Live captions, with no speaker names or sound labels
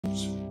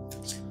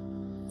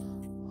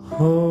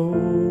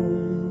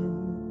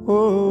home,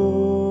 home.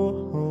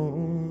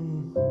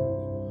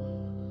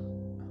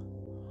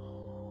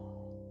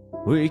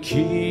 We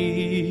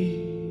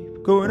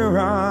keep going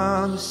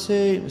around the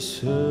same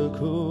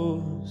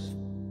circles.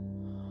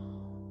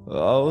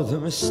 All the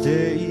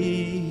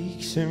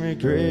mistakes and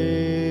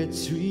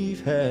regrets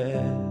we've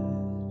had.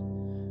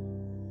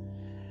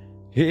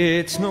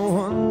 It's no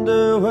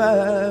wonder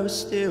why we're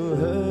still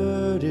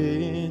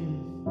hurting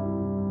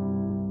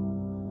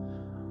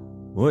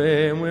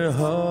when we're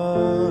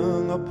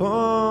hung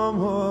upon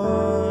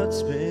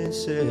what's been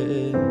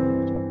said.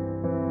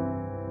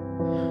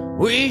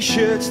 We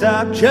should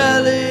stop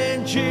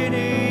challenging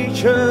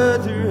each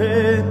other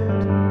and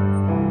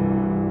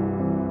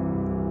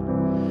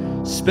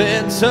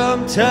spend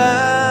some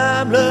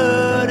time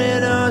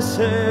learning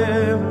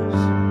ourselves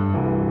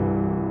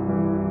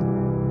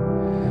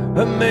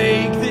and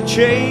make the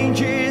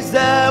changes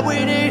that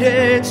we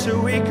needed so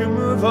we can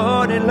move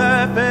on in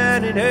life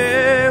and in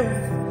health.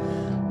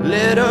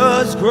 Let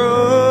us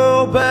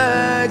grow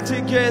back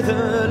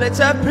together. Let's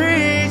have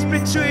peace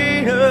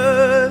between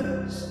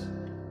us.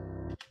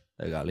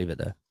 There you go, I'll leave it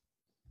there.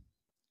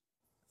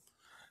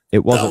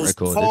 It wasn't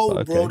recorded, cold,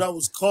 but okay. bro. That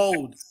was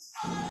cold.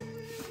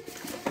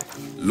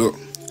 Look,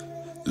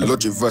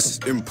 logic versus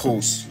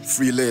impulse.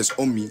 3 layers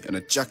on me and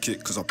a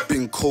jacket, cause I've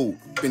been cold.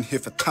 Been here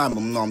for time,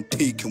 and now I'm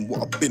taking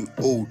what I've been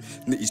owed.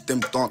 Nitties them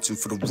dancing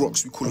for the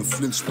rocks, we call them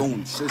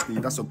Flintstones. Chesney,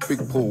 that's a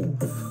big pole.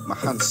 My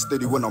hands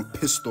steady when I'm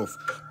pissed off.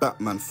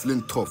 Batman,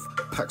 flint off.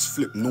 Packs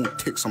flip, no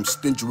ticks, I'm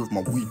stingy with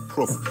my weed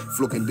prof.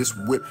 Flogging this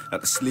whip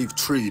like the slave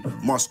trade.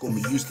 Mask on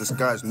me, useless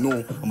guys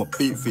know I'm a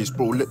bait face,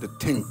 bro. Let the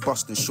ting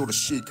bust and show the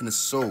shake in the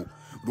soul.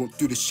 We don't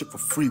do this shit for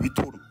free, we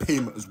told them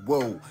payment as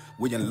well.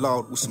 Weighing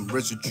loud with some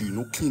residue,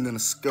 no cleaning the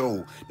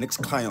skull. Next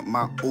client,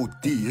 my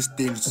OD, it's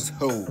dangerous as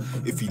hell.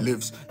 If he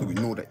lives, then we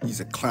know that he's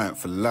a client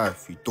for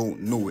life. We don't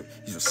know it,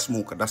 he's a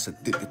smoker that's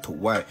addicted to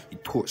white. He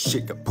taught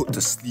shit, get put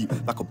to sleep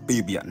like a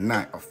baby at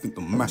night. I think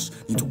the mash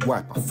need to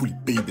wipe, I fully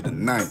baby the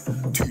night.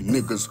 2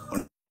 niggas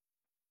on.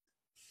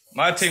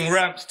 My thing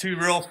ramps, 2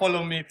 real,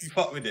 follow me if you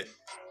fuck with it.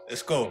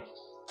 Let's go.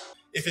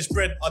 If it's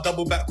bread, I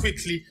double back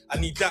quickly. I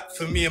need that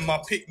for me and my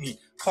pick-me.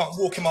 Can't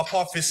walk in my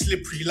path, is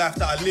slippery. Life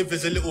that I live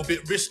is a little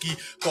bit risky.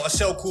 Got a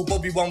cell called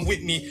Bobby One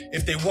Whitney.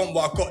 If they want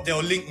what I got,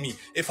 they'll link me.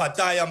 If I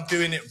die, I'm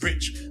doing it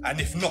rich.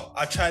 And if not,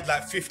 I tried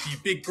like 50.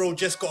 Big bro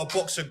just got a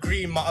box of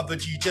green. My other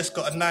G just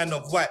got a 9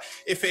 of white.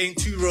 If it ain't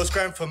 2 rows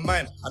grind for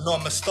mine, I know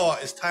I'm a star,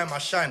 it's time I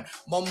shine.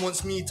 Mum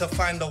wants me to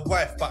find a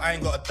wife, but I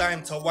ain't got a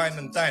dime to wine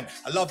and dine.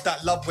 I love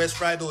that love where it's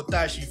ride or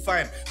die, she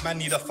fine. Man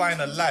need a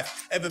finer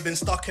life. Ever been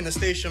stuck in a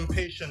station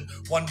patient?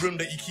 One room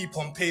that you keep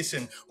on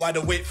pacing. Why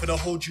the wait for the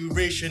whole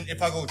duration?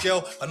 If I go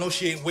jail, I know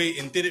she ain't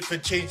waiting. Did it for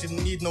change,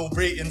 didn't need no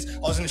ratings. I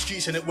was in the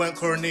streets and it weren't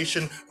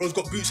coronation. Rose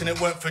got boots and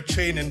it weren't for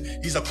training.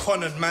 He's a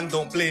con and man,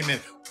 don't blame him.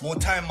 More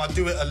time I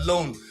do it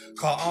alone,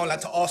 cause I don't like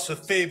to ask for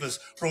favours.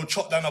 Bro,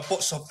 chop down a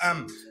box of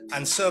am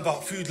and serve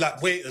out food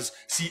like waiters.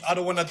 See, I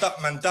don't wanna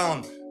duck man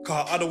down,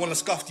 cause I don't wanna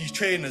scuff these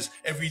trainers.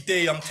 Every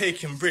day I'm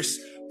taking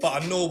risks,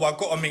 but I know I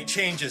gotta make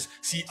changes.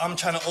 See, I'm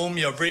trying to own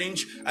me a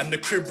range, and the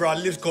crib where I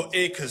live's got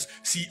acres.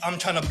 See, I'm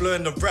trying to blur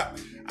in the rap,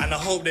 and I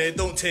hope that it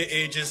don't take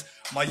ages.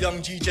 My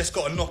young G just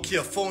got a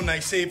Nokia phone, now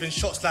he's saving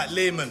shots like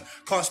layman.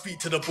 Can't speak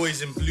to the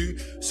boys in blue,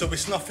 so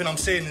it's nothing I'm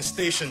saying in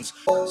stations.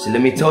 So let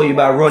me tell you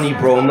about Ronnie,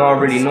 bro, no one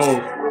really knows.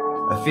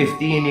 At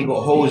 15, he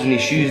got holes in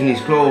his shoes and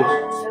his clothes.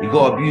 He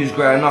got abused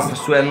growing up, I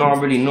swear no one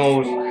really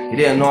knows. He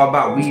didn't know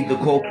about weed, the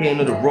cocaine,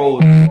 or the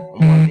roads. And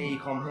one day he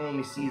come home,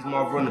 he sees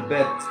mother on the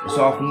bed. It's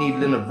half a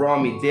needle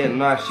around me, dead,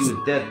 nah, she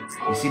was dead.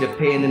 You see the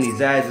pain in his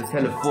eyes, the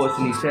thoughts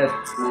in his head.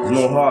 There's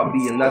no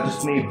heartbeat, and that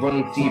just made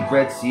Ronnie see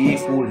bread. See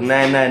equals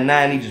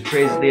 999, he just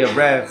prays that they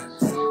arrive.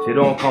 They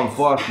don't come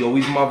fast, yo,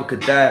 his mother could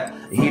die.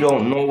 He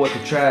don't know what to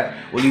try,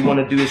 all he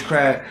wanna do is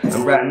cry.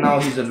 And right now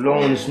he's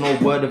alone, it's no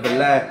word of a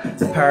lie.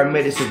 The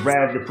paramedics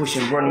arrive, they're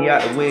pushing Ronnie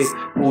out the way.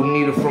 Pulled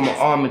needle from her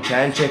arm and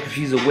try and check if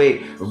she's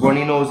awake. But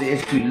Ronnie knows it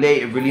is too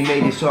late, it really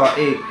made his heart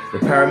ache. The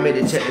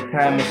paramedic checked the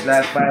time, it's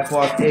like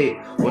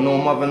 8:05. With no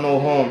mother, no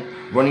home,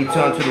 Ronnie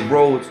turned to the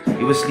roads.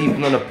 He was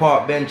sleeping on a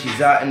park bench,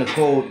 he's out in the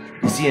cold.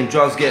 He's seeing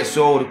drugs get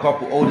sold, a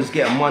couple olders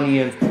getting money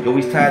in. Yo,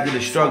 he's tired of the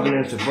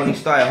struggling, so Ronnie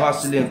started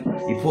hustling.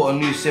 He put a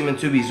new SIM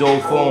into his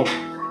old phone.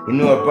 He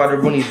knew a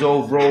brother on his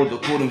old road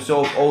that called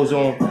himself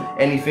Ozone.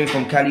 Anything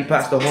from Cali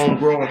packs to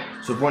homegrown.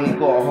 So Ronnie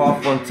got a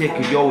half-on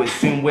ticket, yo, it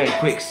soon went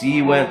quick. See,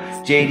 he went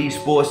JD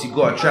Sports, he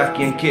got a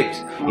trackie and kicks.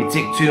 He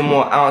took 2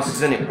 more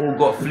ounces and it all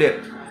got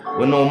flipped.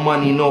 With no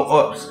money, no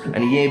ups,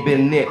 and he ain't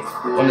been nicked.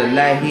 On the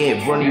line, he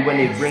ain't Ronnie when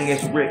they bring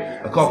his brick.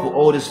 A couple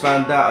olders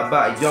found out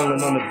about a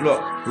young'un on the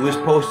block who was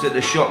posted at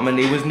the shop, man,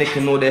 they was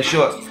nicking all their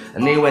shots.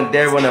 And they went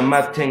there on a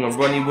mad thing and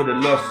Ronnie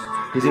would've lost.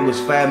 Cause it was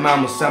 5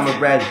 man with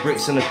samurais,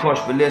 bricks in the kosh.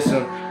 But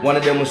listen, one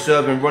of them was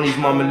serving Ronnie's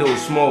mum a little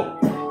smoke.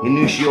 He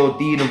knew she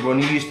OD'd and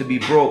Ronnie used to be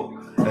broke.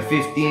 At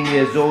 15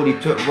 years old, he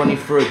took Ronnie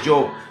for a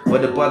joke.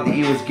 But the bud that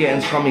he was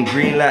getting's coming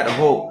green like the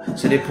hope.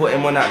 So they put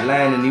him on that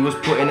line and he was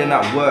putting in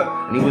that work.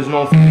 And he was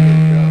known for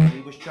and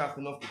he was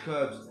trapping off the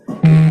curbs.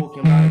 He was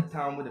walking around the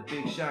town with a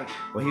big shank,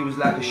 but he was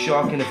like a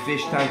shark in a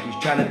fish tank.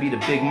 He's trying to be the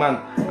big man,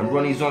 and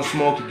Ronnie's on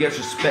smoke, he gets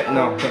respect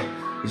now.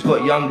 He's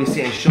got youngest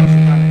hitting shots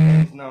and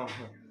ends now.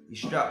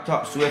 He's strapped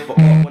up, so if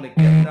I wanna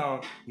get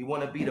down, he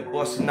wanna be the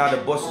boss, and now the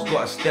boss has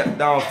gotta step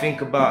down.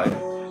 Think about it.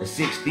 At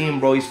 16,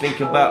 bro, he's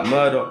thinking about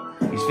murder.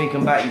 He's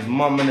thinking about his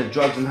mum and the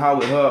drugs and how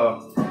it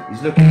hurt her.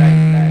 He's looking at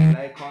his life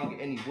like it can't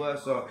get any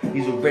worse.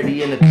 He's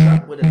already in a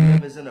trap with the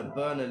levers and a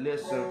burner,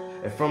 listen.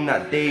 And from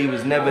that day, he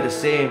was never the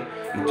same.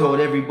 He told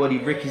everybody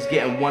Ricky's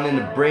getting one in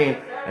the brain,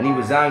 and he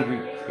was angry.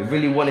 He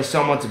really wanted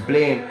someone to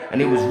blame,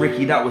 and it was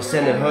Ricky that was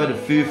selling her the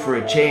food for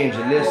a change.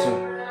 And listen,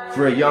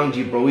 for a young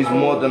G, bro, he's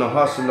more than a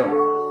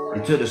hustler.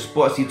 He took the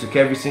spots, he took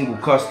every single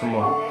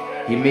customer.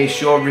 He made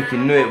sure Ricky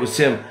knew it was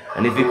him,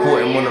 and if he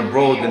caught him on the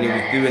road, then he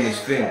was doing his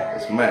thing.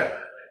 It's mad.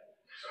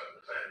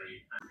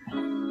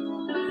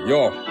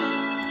 Yo,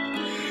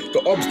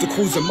 the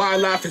obstacles in my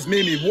life has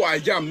made me what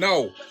I am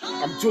now.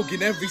 I'm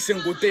jogging every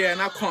single day and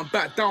I can't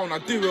back down. I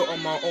do it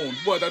on my own.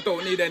 Word, I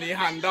don't need any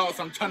handouts.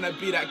 I'm trying to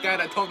be that guy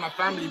that tells my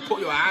family, put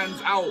your hands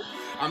out.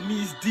 I'm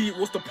knees deep,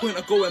 what's the point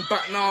of going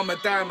back now? I'm a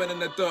diamond in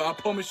the dirt, I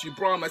promise you,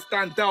 bro, I'm a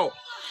standout.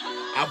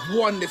 I've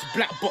won this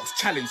black box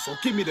challenge, so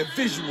give me the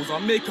visuals. I'll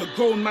make a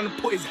grown man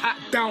put his hat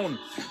down.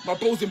 My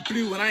bro's in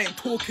blue and I ain't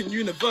talking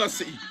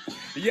university.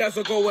 Years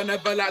ago,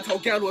 whenever like how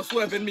gal was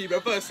swerving me,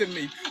 reversing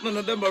me, none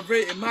of them are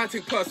rating my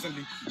thing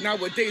personally.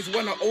 Nowadays,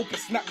 when I open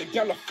snap the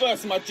gal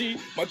first, my G,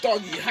 my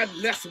doggy had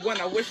less when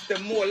I wished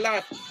them more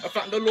life. I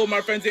thank the Lord,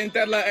 my friends ain't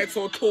dead like X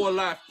or Tour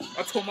life.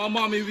 I told my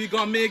mommy we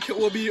gonna make it,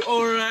 we'll be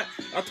alright.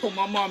 I told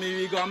my mommy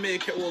we gonna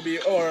make it, we'll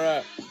be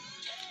alright.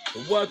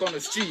 The word on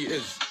the street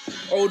is,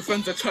 old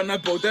friends are trying to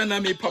build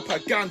enemy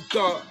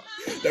propaganda.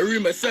 The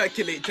rumors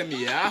circulate to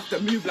me, I have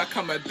to move like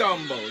I'm a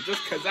Dumbo,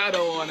 just cause I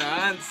don't wanna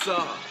answer.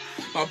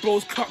 My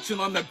bro's clutching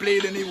on the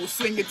blade and he will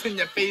swing it in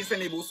your face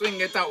and he will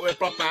swing it out with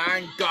proper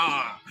anger.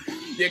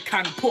 You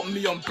can put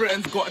me on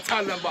Britain's Got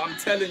Talent, but I'm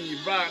telling you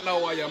right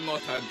now I am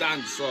not a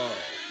dancer.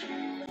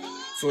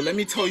 So let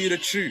me tell you the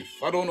truth.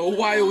 I don't know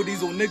why all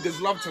these old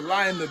niggas love to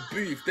lie in the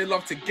booth. They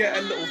love to get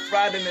a little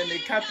fried and then they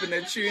capping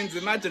their tunes.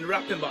 Imagine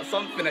rapping about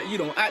something that you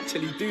don't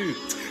actually do.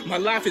 My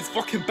life is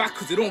fucking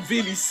backwards, it don't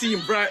really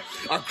seem right.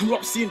 I grew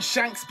up seeing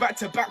shanks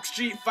back-to-back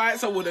street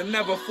fights. I would have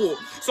never thought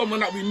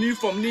someone that we knew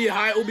from knee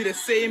high will be the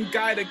same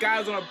guy. The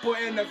guys on a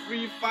button in the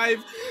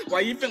 3-5. Why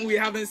you think we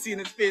haven't seen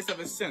his face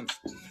ever since?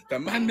 The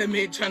man them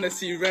ain't trying to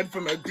see red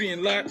from a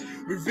green light.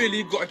 We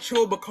really got to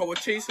chill because we're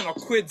chasing our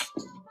quids.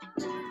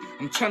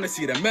 I'm trying to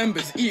see the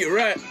members eat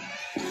right.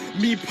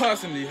 Me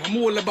personally, I'm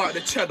all about the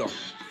cheddar.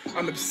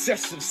 I'm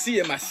obsessed with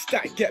seeing my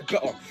stat get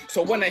better.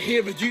 So when I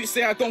hear a dude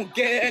say I don't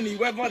get it any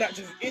weather, that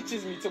just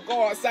itches me to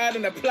go outside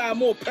and apply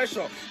more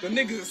pressure. The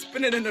niggas are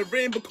spinning in the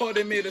rain because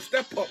they made a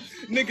step up.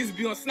 Niggas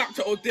be on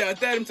Snapchat all day, I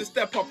dare them to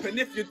step up. And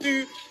if you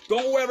do,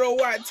 don't wear a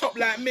white top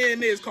like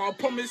mayonnaise, cause I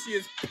promise you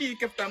it's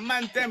peak if the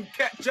man them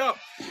catch up.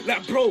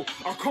 Like bro,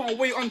 I can't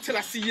wait until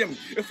I see him.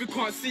 If we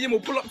can't see him,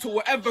 we'll pull up to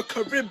whatever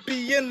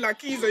Caribbean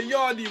like he's a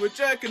yardie. We're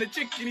jerking the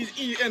chicken he's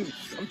eating.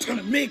 I'm trying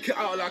to make it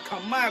out like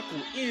I'm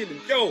Michael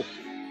Ealing. Yo,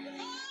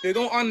 they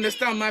don't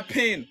understand my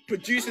pain.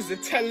 Producers are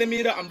telling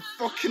me that I'm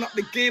fucking up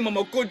the game. I'm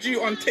a good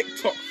dude on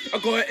TikTok. I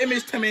got an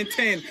image to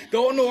maintain.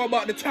 Don't know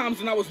about the times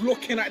when I was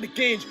looking at the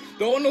gauge.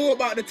 Don't know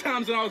about the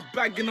times when I was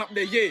bagging up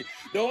the yay.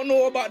 Don't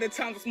know about the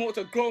times I smoked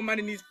a grown man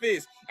in his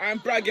face. I'm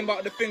bragging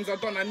about the things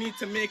I've done. I need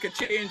to make a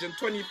change. And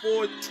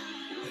 24 is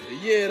the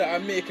year that I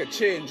make a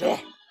change. Oh.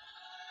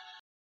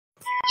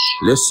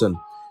 Listen,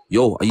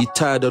 yo, are you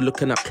tired of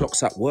looking at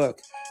clocks at work?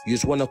 You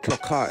just want to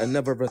clock out and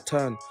never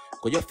return.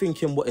 Cause you're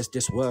thinking, what is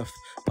this worth?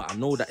 But I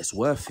know that it's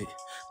worth it.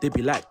 They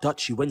be like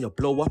Dutchy when you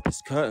blow up his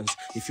curtains.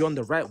 If you're on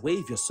the right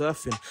wave, you're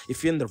surfing.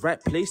 If you're in the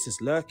right place, it's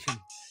lurking.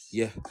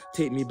 Yeah,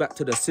 take me back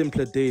to the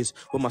simpler days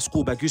when my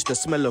school bag used to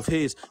smell of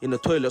haze. In the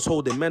toilets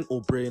holding mental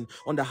brain.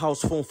 On the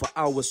house phone for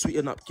hours,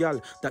 sweeting up gal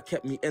that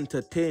kept me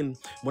entertained.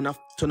 When I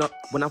turn up,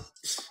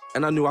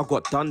 and I knew I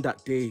got done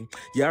that day.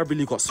 Yeah, I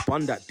really got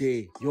spun that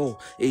day. Yo,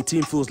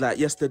 18 feels like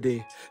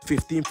yesterday.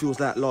 15 feels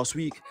like last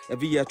week.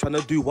 Every year trying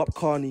to do up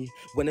Carney.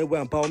 When they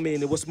weren't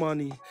Balmain, it was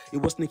money. It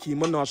was Nicki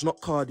Minaj,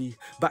 not Cardi.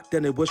 Back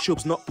then it was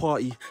Shubs, not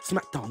Party.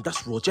 Smackdown,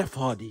 that's raw Jeff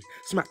Hardy.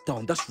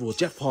 Smackdown, that's raw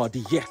Jeff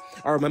Hardy. Yeah,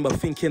 I remember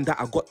thinking that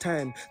I got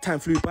time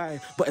flew by,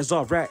 but it's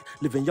alright.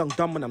 Living young,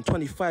 dumb when I'm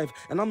 25,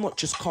 and I'm not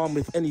just calm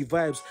with any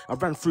vibes. I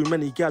ran through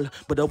many gal,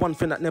 but the one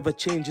thing that never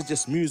changes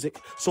is music.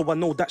 So I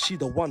know that she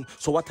the one.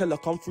 So I tell her,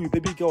 come through,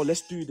 baby girl,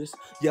 let's do this.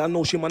 Yeah, I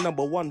know she my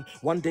number one.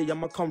 One day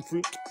I'ma come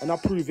through and I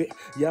prove it.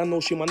 Yeah, I know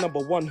she my number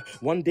one.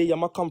 One day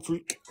I'ma come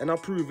through and I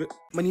prove it.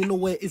 Man, you know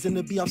where it is in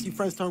the B. I see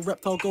friends turn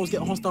reptile, girls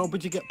get hostile,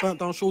 bridges get burnt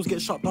down, shows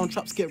get shut down,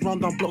 traps get run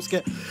down, blocks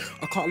get.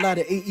 I can't lie,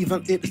 it ain't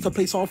even it. It's the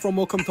place I'm from.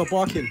 Welcome to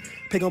barking.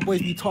 Pagan boys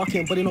be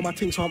talking, but they know my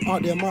thing, so I'm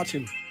out there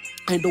marching.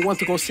 I ain't the one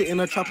to go sit in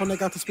a trap on the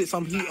guy to spit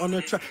some heat on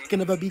the track. Can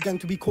never be gang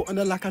to be caught in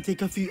the lack. I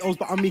take a few L's,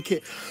 but I make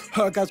it.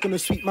 Her guy's gonna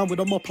sweep man with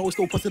a mop. I was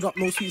still posted up,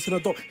 no sweets in the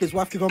dock. His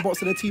wife giving box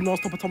to the team, now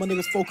stop. I tell my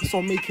niggas focus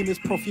on making this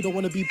prof. You don't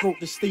wanna be broke,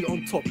 just stay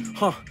on top.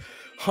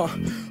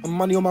 I'm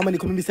money on my money,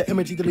 calling me Mr.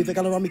 Energy, the leave the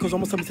gal around me, cause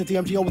almost time to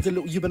DMG. I was a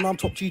little you, but now I'm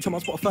top G. Tell my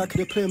Spotify, could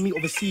they play me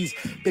overseas?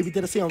 Baby,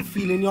 did I say I'm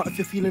feeling ya? If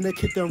you're feeling a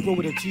kid, then roll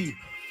with a G.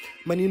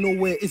 Man, you know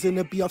where it is in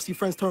the BFC,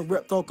 friends turn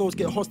reptile, girls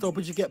get hostile,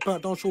 bridges get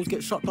burnt down, shows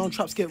get shut down,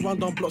 traps get run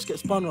down, blocks get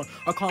spun round.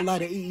 I can't lie,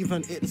 they ain't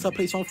even it's a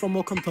place I'm from,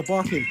 welcome to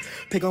barking.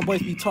 Pagan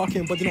boys be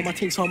talking, but you know my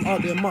thing, so I'm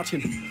out there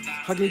marching.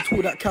 How can they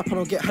talk that cap, I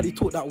don't get how they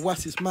talk that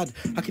was, it's mad.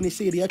 How can they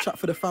say they a trap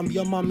for the fam,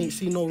 your mum ain't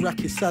see no rack,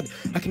 it's sad.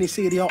 How can they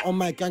say they are on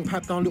my gang,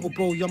 pipe down, little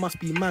bro, you must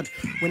be mad.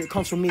 When it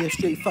comes from me, it's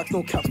straight facts,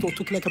 no caps, don't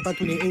talk like a bad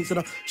when it ain't so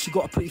that. She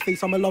got a pretty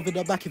face, I'm in love with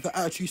her back, if her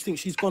attitude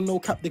thinks she's got no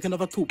cap, they can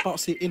never talk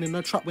about sitting in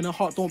a trap when her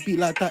heart don't beat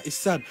like that, it's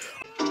sad.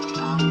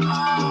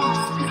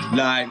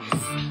 Like,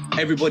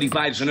 everybody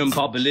vibes on them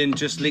bubbling,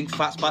 just link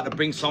facts about to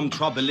bring some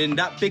trouble in.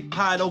 That big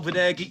pile over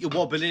there, get you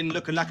wobbling,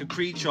 looking like a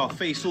creature,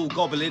 face all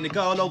gobbling. The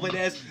girl over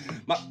there's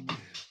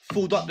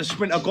pulled up the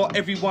sprinter, got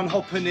everyone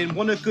hopping in.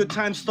 Want a good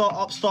time, start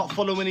up, start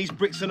following these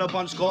bricks in a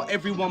bunch, got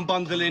everyone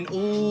bundling.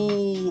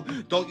 Ooh,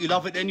 don't you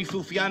love it? Then you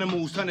filthy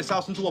animals, turn this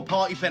house into a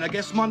party pen. I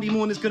guess Monday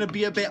morning's gonna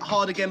be a bit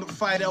hard again, but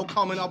Friday'll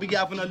come and I'll be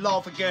having a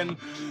laugh again.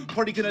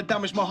 Probably gonna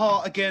damage my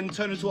heart again,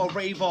 turn into a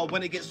raver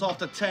when it gets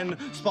after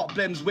 10. Spot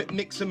blends, whip,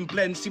 mix and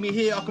blend. See me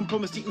here, I can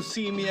promise that you'll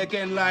see me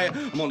again. Like,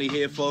 I'm only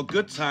here for a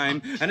good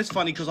time. And it's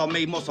funny cause I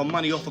made most of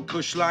money off a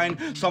cush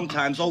line.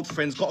 Sometimes old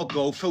friends gotta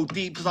go, feel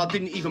deep cause I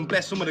didn't even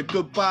bless them with a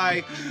goodbye.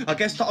 I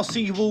guess that I'll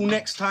see you all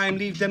next time.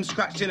 Leave them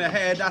scratching a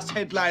hair, that's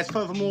headlights.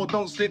 Furthermore,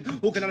 don't slip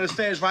walking down the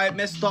stairs, right?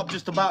 Messed up,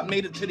 just about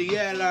made it to the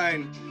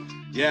airline.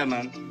 Yeah,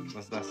 man,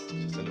 that's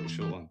just a little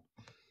short one.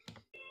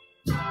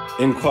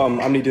 Income,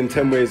 I'm needing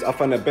 10 ways, I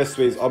find the best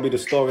ways. I'll be the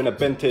star in a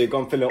Bente,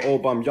 gun feeling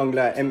old, but I'm young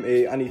like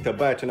MA. I need to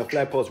buy it and a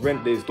fly past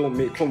rent days. Don't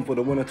make comfort,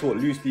 I wanna talk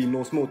loosely.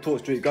 No smoke talk,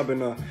 straight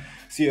governor.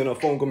 See on her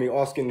phone, got me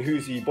asking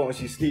who's he. But when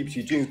she sleeps,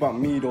 she dreams about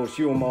me though.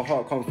 She on my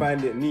heart, can't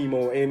find it,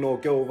 Nemo. Ain't no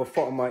girl with a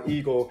fuck on my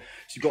ego.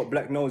 She got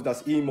black nose,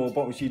 that's emo.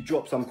 But when she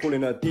drops, I'm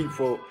calling her deep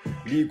throat.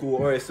 Legal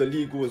or it's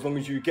illegal, as long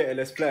as you get it,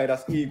 let's fly,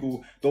 that's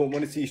eagle. Don't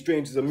wanna see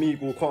strangers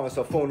amigo. Can't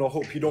answer phone, I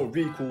hope you don't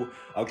recall.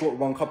 I got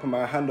one cup in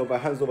my hand over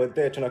hands over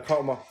there, trying to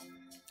count my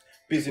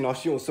busy now,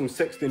 she wants some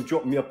sexting,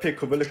 drop me a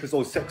pic of her look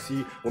so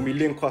sexy. When we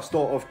link, I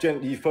start off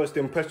gently. First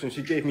impression,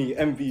 she gave me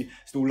envy.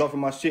 Still loving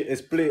my shit, it's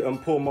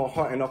blatant. Pour my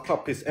heart in a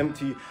cup, it's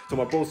empty. So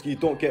my broski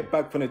don't get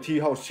back from the tea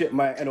house. Shit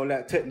might end on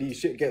like Tetley.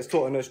 Shit gets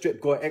taught in a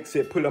strip, got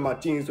exit, pulling my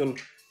jeans on.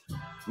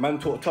 Man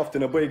talk tough,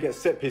 then the boy gets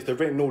set pissed.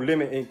 There ain't no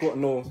limit, ain't got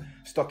no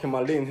stuck in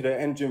my lane to the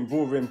engine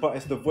roaring, but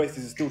it's the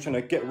voices still trying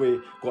to get way.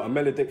 Got a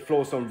melodic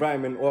flow, some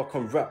rhyming, or I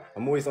can rap.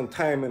 I'm always on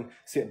timing.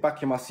 Sit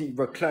back in my seat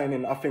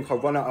reclining. I think I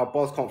run out of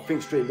bars, can't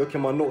think straight. Look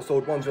in my notes,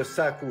 old ones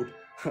recycled.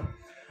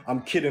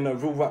 I'm kidding, a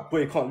real rap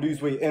boy can't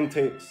lose weight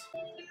intakes.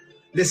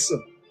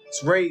 Listen,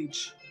 it's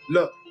rage.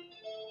 Look,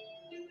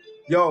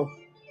 yo.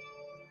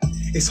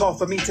 It's hard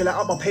for me to let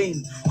out my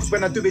pain, cause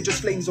when I do it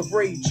just flames of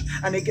rage.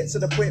 And it gets to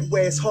the point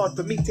where it's hard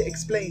for me to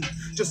explain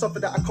just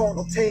something that I can't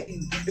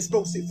obtain.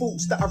 Explosive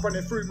thoughts that are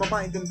running through my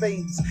mind and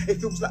veins.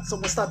 It feels like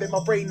someone stabbing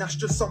my brain, that's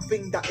just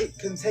something that it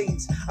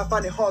contains. I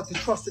find it hard to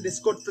trust in this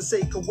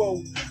godforsaken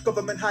world.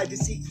 Government hide the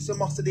secrets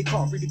from us so they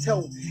can't really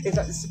tell if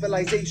that the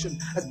civilization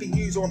has been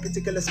used on a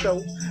particular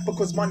spell.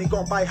 Because money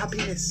can't buy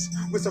happiness.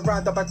 We're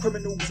surrounded by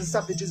criminals and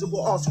savages who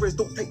will ask for us.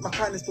 Don't take my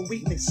kindness for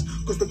weakness,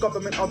 cause the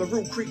government are the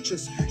real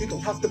creatures. You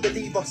don't have to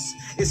believe us,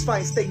 it's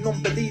fine, stay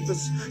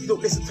non-believers. You don't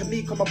listen to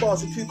me, cause my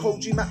bars are too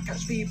cold, you might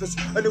catch fevers.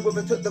 And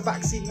whoever took the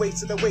vaccine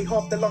wasted away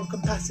half the lung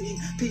capacity.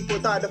 People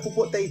died for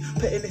what they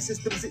put in their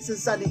systems, it's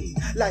insanity.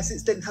 Life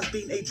since then has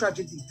been a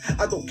tragedy.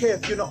 I don't care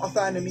if you're not a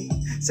fan of me.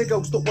 Say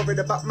girls, stop worried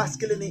about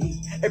masculinity.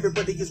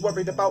 Everybody is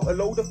worried about a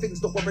load of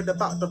things, not worried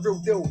about the real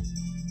deal.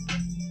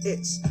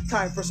 It's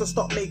time for us to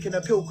stop making a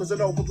pill, cause I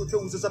know what it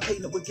feels as a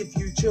pain that would give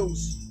you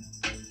chills.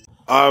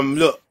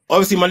 Look,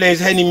 obviously my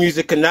name's Henny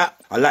Music and that.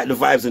 I like the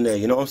vibes in there,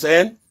 you know what I'm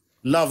saying?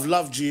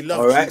 Love G, love.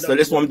 Alright, so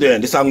this is what I'm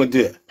doing, this is how I'm gonna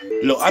do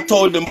it. Look, I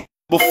told them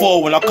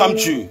before when I come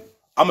to you,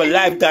 I'm a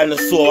live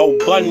dinosaur, I'll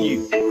bun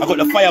you. I got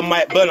the fire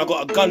might burn, I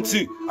got a gun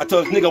too. I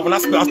told this nigga when I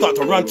spit, I start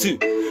to run too.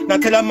 Now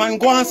tell a man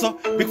go answer.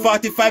 Big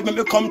 45 make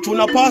me come to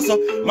and pass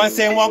her. Man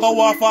saying want go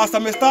war fast, I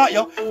may start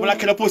yo. When I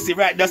kill a pussy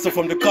right there, so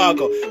from the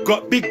cargo.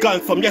 Got big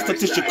guns from yesterday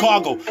to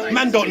Chicago.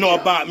 Man don't know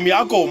about me,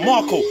 I go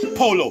Marco,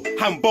 Polo,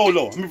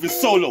 Hambolo, I'm moving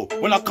solo.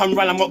 When I come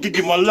round, I'm not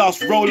giving my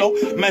last Rolo.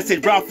 Man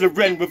said Ralph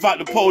Lauren without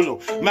the polo.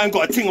 Man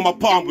got a ting on my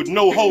palm with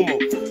no homo.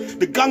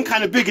 The gun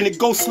kinda big and it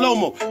goes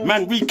slow-mo.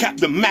 Man recap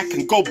the Mac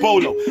and go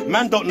bolo.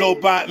 Man don't know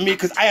about me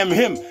cause I am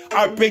him.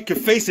 I break your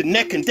face and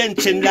neck and then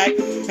chin like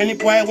any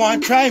boy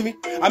wanna try me.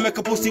 I make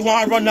a pussy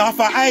wanna run off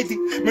a ID.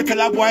 Me tell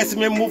a boy see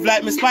me move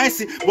like me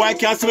spicy. Boy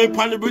can't see me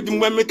pan the rhythm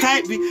when me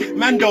type me.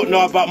 Man don't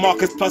know about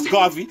Marcus plus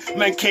Garvey.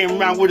 Man came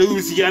round with a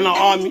Uzi and an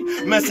army.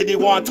 Man said they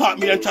wanna talk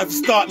me and try to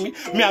start me.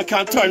 Me I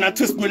can't turn and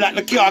twist me like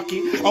the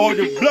Kyaki. I want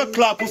the blood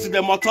clot pussy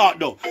them I talk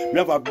though. Me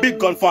have a big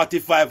gun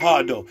 45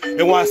 hard though.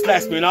 They wanna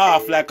slice me in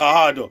half like a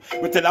hard though.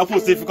 Me tell that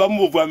pussy if you can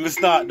move when we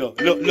start though.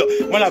 Look,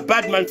 man a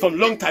bad man from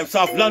long time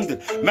South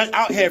London. Man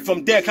out here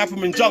from there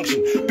Clapham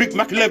Junction. Big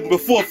Mac 11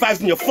 before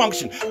 4-5s in your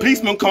function.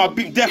 Policeman come, I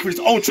beat death with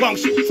his own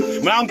trunction.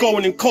 Man, I'm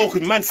going in cold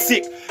cause man's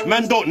sick.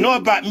 Man don't know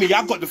about me,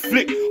 I got the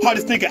flick.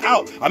 Hardest nigga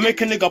out, I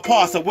make a nigga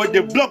pass. I wear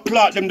the blood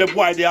clot, them the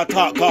boy they are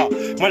talk car.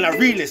 Man, I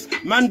realist,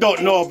 man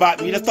don't know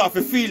about me, let's start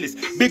for feelings.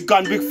 Big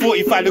gun, big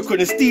 45, they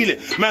couldn't steal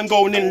it. Man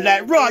going in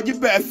like, raw, you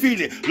better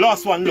feel it.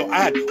 Last one, look,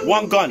 I had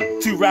 1 gun,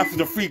 2 rifles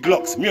and 3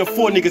 Glocks. Me and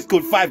 4 niggas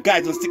killed 5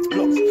 guys on 6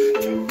 blocks.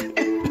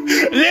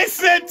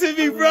 Listen to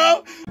me,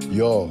 bro.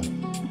 Yo,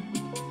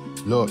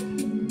 look.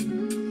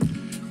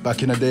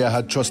 Back in the day I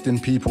had trust in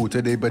people,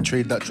 today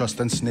betrayed that trust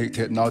and snaked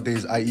it.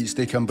 Nowadays I eat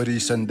steak and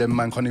barice and them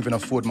man can't even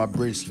afford my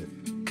bracelet.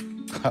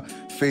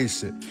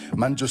 Face it,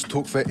 man just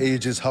talk for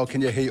ages. How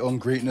can you hate on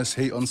greatness,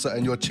 hate on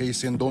something you're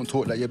chasing? Don't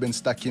talk like you've been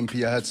stacking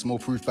P. I had small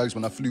proof bags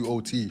when I flew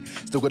OT.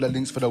 Still got the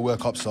links for the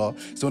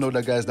workups, still know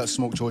the guys that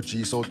smoked your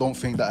G. So don't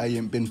think that I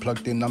ain't been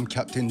plugged in. I'm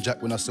Captain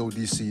Jack when I sold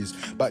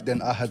DCs. Back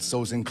then I had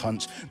souls in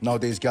cunch.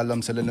 Nowadays gal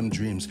I'm selling them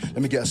dreams.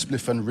 Let me get a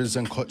spliff and riz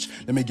and cotch.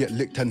 Let me get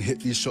licked and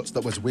hit these shots.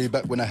 That was way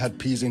back when I had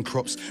peas in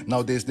crops.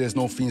 Nowadays there's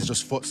no fiends,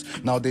 just fots.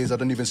 Nowadays I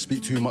don't even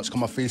speak too much cause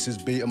my face is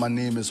bait and my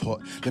name is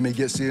hot. Let me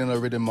get seen on a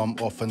rhythm, I'm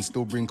off and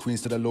still bring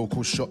queens to the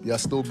local shop. Yeah, I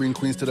still bring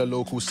queens to the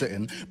local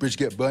setting. Bridge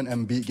get burnt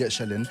and beat get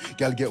shelling.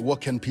 Gal get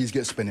walk and peas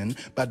get spinning.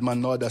 Bad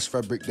man, nah, that's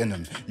fabric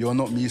denim. You're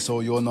not me, so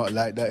you're not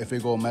like that. If we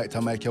go mic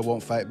to mic, you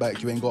won't fight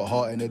back. You ain't got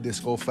heart in the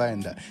disco,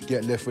 find that.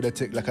 Get left with a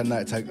tick like a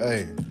night tag.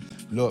 Hey,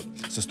 look,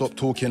 so stop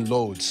talking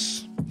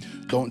loads.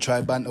 Don't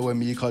try banter with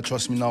me, cause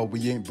trust me now,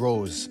 we ain't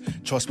bros.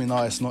 Trust me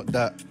now, it's not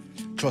that.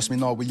 Trust me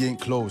now, we ain't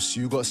close.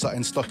 You got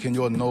something stuck in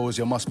your nose,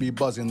 you must be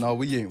buzzing now,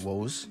 we ain't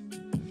woes.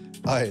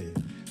 Aye,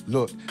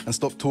 look, and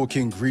stop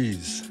talking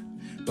grease.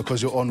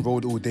 Because you're on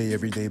road all day,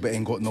 every day, but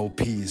ain't got no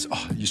P's.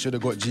 You should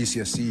have got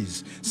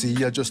GCSEs. See,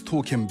 you're just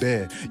talking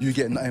bare. You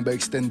get nothing but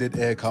extended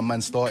air, come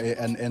man, start it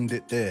and end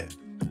it there.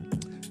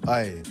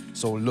 Aye,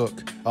 so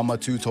look, I'm a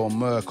two-tone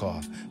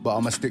murker, but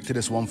I'ma stick to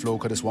this one flow,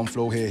 cause this one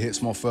flow here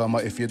hits more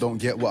firmer. If you don't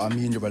get what I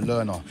mean, you're a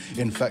learner.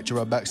 In fact,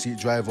 you're a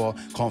backseat driver.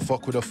 Can't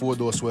fuck with a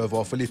 4-door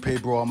swerver. Fully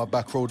paid bro, I'm a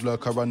back road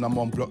lurker, and I'm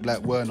on block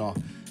like Werner.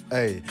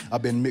 Hey,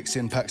 I've been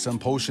mixing packs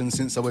and potions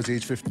since I was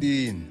age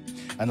 15.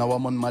 And now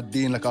I'm on my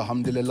dean like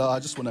alhamdulillah, I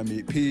just wanna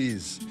make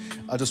peas.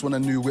 I just want a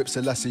new whip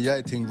Selassie,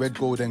 I think red,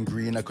 gold and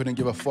green. I couldn't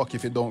give a fuck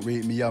if you don't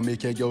rate me. I'll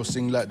make a girl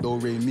sing like Do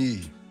Re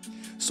Mi.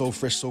 So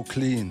fresh, so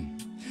clean.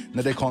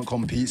 Now they can't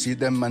compete, see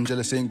them man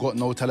jealous ain't got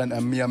no talent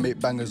and me I make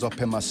bangers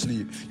up in my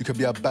sleep. You could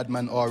be a bad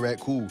man, alright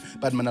cool.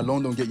 Bad man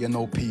alone don't get you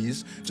no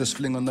peas. Just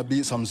fling on the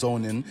beats, I'm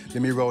zoning.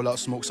 Let me roll out,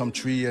 smoke some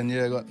tree and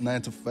yeah, got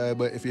 9 to 5.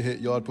 But if you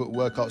hit yard, put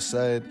work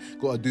outside.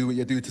 Gotta do what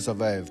you do to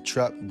survive.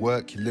 Trap,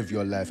 work, live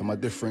your life. I'm a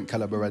different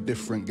caliber, a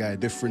different guy.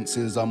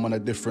 Differences, I'm on a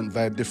different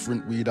vibe.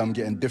 Different weed, I'm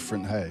getting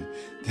different high.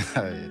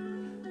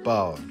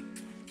 Bow.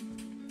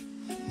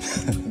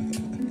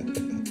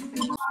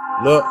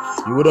 Look,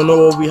 you wouldn't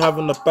know what we have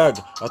in the bag.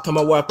 I tell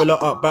my wife, pull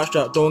it up,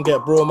 backstrap, don't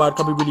get bro mad,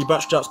 can't be really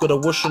backstraps. Got a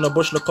whoosh and a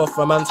bush, look off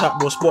a man's hat,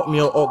 bro, spot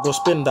me or go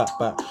spin that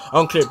back.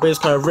 Unclip bass,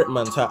 kind of rip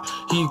man's hat.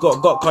 He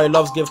got cause he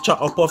loves give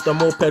chat up off the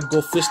moped,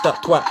 go fist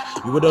that twat.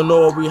 You wouldn't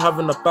know what we have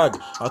in the bag.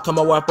 I tell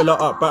my wife, pull it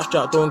up,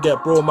 backstrap, don't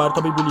get bro mad,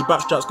 can't be really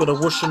backstraps. Got a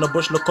whoosh and a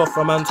bush, look off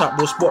a man's hat,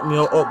 bro, spot me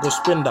or go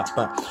spin that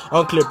back.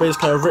 Unclip bass,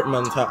 kind of rip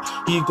man's hat.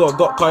 He got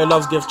cause he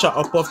loves give chat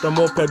up off the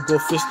moped, go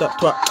fist that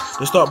twat.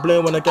 They start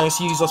blowing when the gang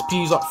sees us,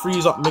 peas up,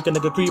 freeze up, make a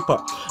nigga creep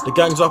up. The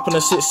gang's up in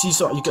the 6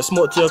 seesaw, you get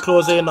smoked to your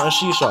clothes, ain't nothing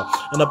shisha.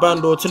 And the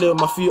bando till it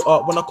with my feet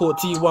up. When I caught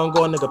T1,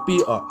 go a nigga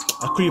beat up.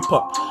 I creep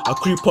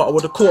up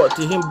with the court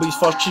to him, but he's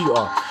fast cheater.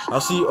 I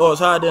see odds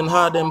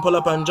hiding, pull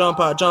up and jump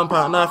out,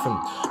 knife him.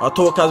 I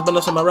talk as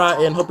business on my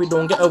writing, hope he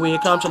don't get away,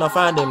 come trying to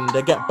find him.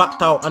 They get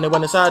backed out and they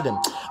went inside him.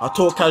 I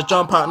talk as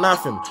jump out,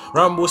 knife him.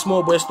 Rambo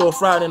small boy still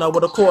frightening, I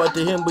would've caught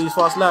to him, but he's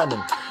fast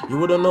lightning. You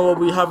wouldn't know what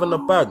we have in the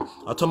bag.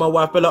 I told my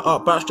wife, pull it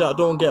up, backstrap,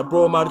 don't get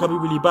bro mad, can't be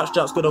really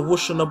backstraps. Got a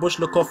whoosh and a bush,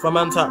 look off a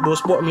man's hat, bro,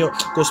 spot me up,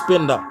 go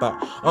spin that back.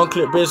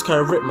 Unclip bass,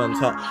 carry rip man's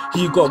hat.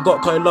 He got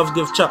cause he loves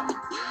give chat.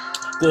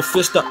 Go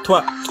fist that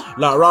twat.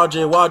 Like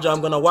Rajay Waja,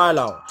 I'm gonna wild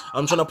out.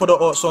 I'm tryna put the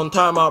odds on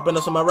time out,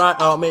 business on my right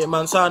out, make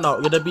man sign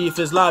out. Yeah, the beef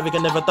is live, he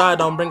can never die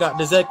down. Bring out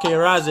the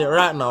ZK, rise it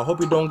right now. Hope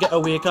you don't get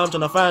away, come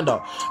tryna find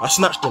out. I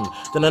snatched him,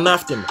 then I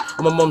knifed him.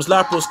 On my mom's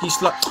lap, ski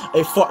slap.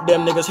 Hey, fuck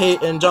them niggas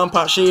hating, jump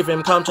out, shave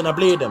him, come tryna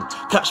blade him.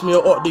 Catch me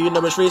or do you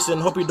know it's racing?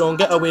 Hope you don't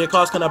get away,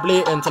 cause kinda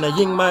blatant. And a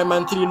ying my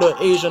man till he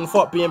look Asian,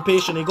 fuck being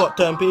patient, he got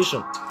turned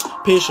patient.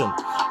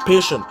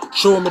 Patient,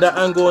 show me that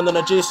angle and then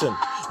adjacent.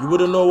 You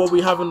wouldn't know what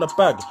we have in the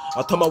bag.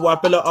 I tell my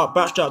wife, pull it up,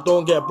 backstrap,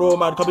 don't get bro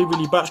mad, can't be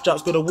really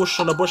backstraps. Got a whoosh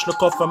and a bush,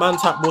 look off a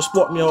man's hat, bro,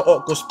 spot me or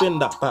go spin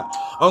that back.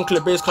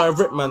 Unclip bass, kind of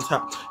rip man's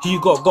hat. He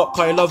got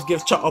cause he loves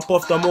give chat up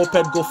off the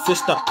moped, go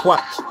fist that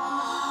twat.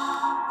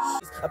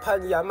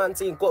 Apparently our man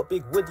ain't got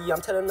big woody.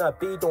 I'm telling her,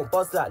 B, don't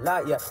buzz like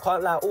light, yeah.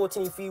 Can't lie, all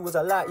 23 was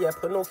a light, yeah.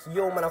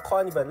 Pinocchio, man, I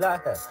can't even lie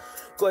here.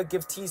 Gotta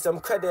give T some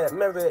credit,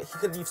 merit. He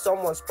could leave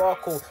someone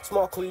sparkle.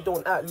 Smarkle, he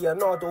don't act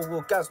Leonardo.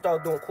 Real gangster,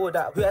 don't call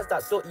that. Where's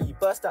that dotty?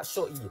 Burst that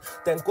shotty.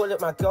 Then go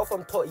let my girl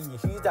from Totty.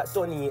 Who's that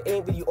Donny?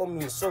 Ain't really on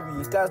me,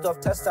 sorry. Guys love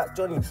test that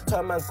Johnny.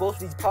 Turn man ghost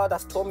with his power,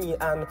 that's Tommy.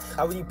 And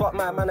I really butt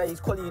my man at his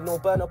collie. No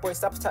burner boy,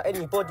 snaps at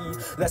anybody.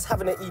 Let's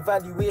have an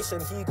evaluation.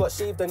 He got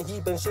shaved and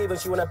he been shaven.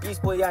 She want a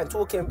beast boy, I ain't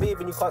talking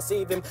bathing. You can't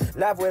save him.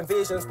 Live or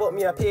invasion. Spot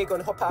me a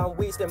pagan. Hop out and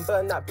waste him.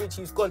 Burn that bridge,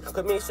 he's gone.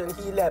 Commission,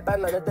 he let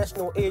ban like a dash,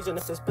 no Asian.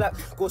 If it's black,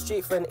 go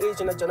straight for an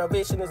Asian. A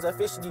generation is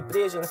officially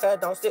blazing. Hair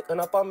down stick and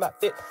a bum back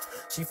fit.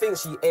 She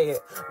thinks she ate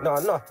it.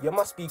 Nah, you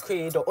must be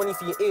crazy. The only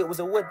thing you ate was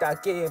the wood that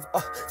I gave.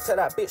 Tell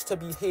that bitch to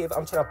behave.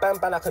 I'm trying to bang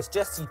back like it's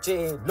Jessie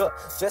J. Look,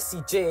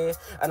 Jessie J.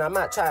 And I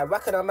might try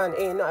whacking a man,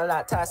 ain't nothing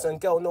like Tyson.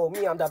 Girl, know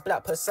me, I'm the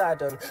black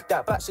Poseidon.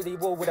 That actually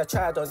roll with a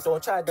trident.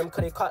 Don't try them,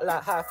 cause they cut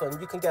like hyphen.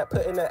 You can get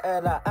put in the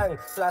air like Ang.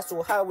 Fly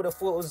so high with a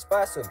thought it was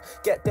bison.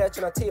 Get there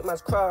trying to take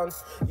man's crown.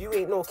 You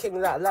ain't no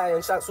king like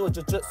Lion. Shanks or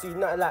Jujutsu,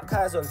 nothing like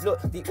Kaizen.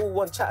 Look, they all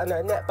want chat on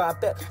the net, but I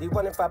bet they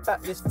run if I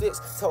back this flicks.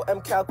 Tell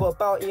MK I got a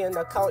bounty in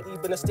the county,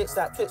 been a sticks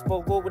like Twix,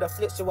 but roll with a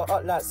flick, you are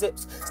up like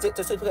zips. Stick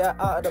to super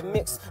out of the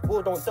mix.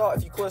 Roll don't dart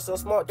if you call yourself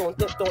smart, don't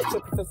dip, don't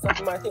trip if it's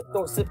up my hip,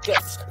 don't sip, get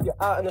if you're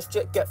out in the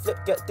strip, get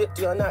flipped, get dipped,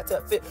 do your night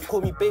that fit.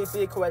 Call me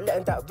baby, cause I'm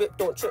letting that rip,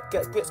 don't trip,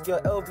 get grits, your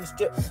LV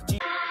strip.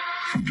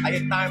 I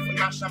ain't dying for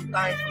Nash, I'm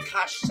dying for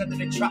cash. Said in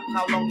the trap,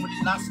 how long would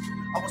it last?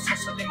 I was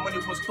hustling when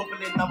it was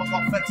doubling, now I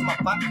got fed to my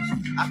back.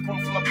 I come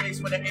from a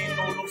place where there ain't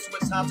no love, so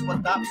it's hard to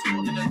adapt.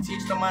 School didn't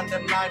teach the man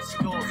them life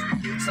skills,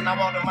 so now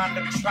all the man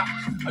them trap.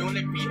 I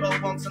only beat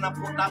her once and I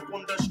put that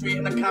wonder straight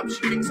in the cab.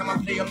 She thinks I'm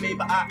a player,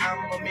 maybe I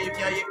am, or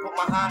maybe I ain't. Put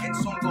my heart in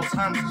some girls'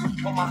 hands,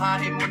 put my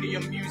heart in money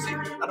and music.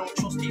 I don't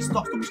trust these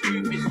stocks, I'm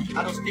stupid.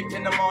 I don't skip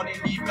in the morning,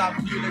 leave God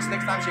clueless.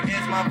 Next time she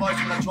hears my voice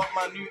when I drop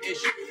my new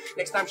ish.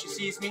 Next time she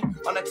sees me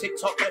on a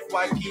TikTok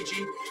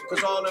FYPG,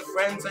 cause all her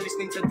friends are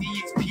listening to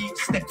DXP.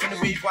 Stepped in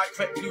the wave, white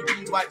crepe, blue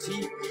jeans, white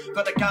tee.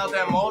 Got the gal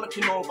them all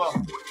looking over.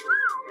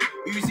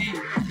 Uzi,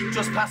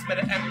 just pass me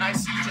the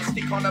MIC, just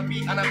stick on a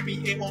beat and I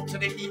beat it up to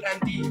the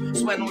END.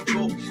 Swear no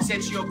joke,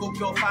 said she a good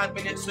girl, 5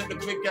 minutes at the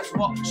crib, guess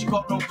what? She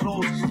got no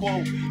clothes,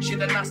 whoa. She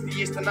the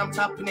nastiest and I'm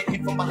tapping it,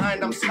 hit from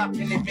behind, I'm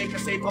slapping it. Make her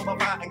say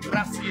papa and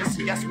gracias,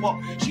 guess what?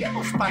 She ain't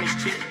no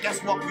Spanish chick, guess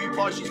what? Rude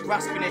boy, she's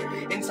grasping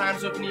it. In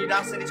times of need,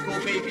 I said it's cool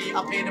baby,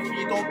 I pay the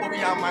fee, don't worry,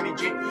 I'll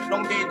manage it.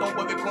 Long day, don't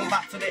worry, come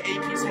back to the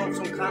AP, smoke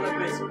some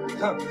cannabis.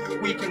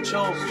 We can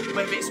chill,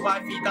 whether it's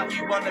wifey that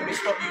you want, let me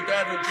stop you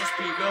there and just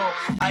be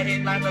real. I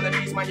ain't like none of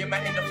these man you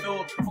met in the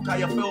field. Fuck how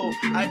you feel.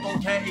 I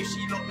don't care if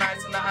she look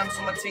nice in the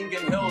handsome and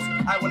Tingin Hills.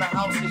 I want a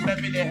house in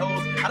Beverly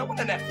Hills. I don't want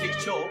a Netflix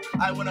show.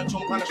 I want to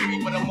jump on the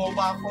street with a mobile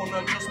phone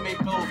and just make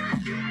bills.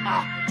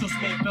 Just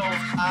make bills.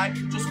 I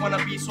just want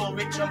to be so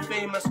rich and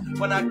famous.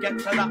 When I get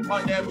to that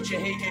point there, would you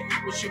hate it?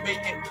 Would you rate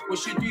it?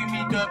 Would you do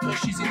me dirt cause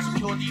she's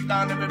insecure deep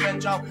down the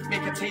revenge? I'll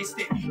make her taste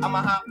it. I'm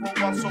a heart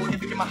for one, so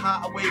if you give my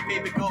heart away,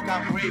 baby girl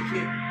can't break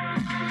it.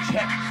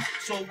 Check.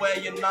 So where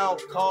you now,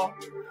 car?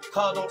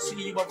 Car don't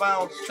see you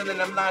around. Telling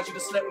them lies, you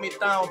just let me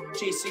down.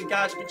 Chasing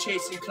guys, you be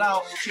chasing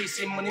clout.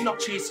 Chasing money, not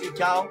chasing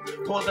gal.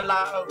 Pour the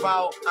lighter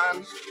out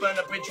and burn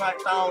the bridge right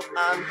down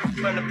and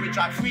burn the bridge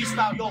right.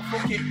 Freestyle, yo,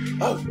 fuck it.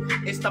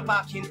 It's the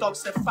barking dog,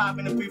 step 5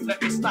 in the booth,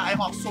 let me start it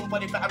off.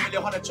 Somebody better really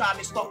hard to try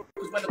this stop.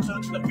 Cause when I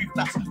turn to the booth,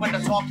 that's when the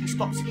talking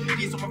stops.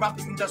 These other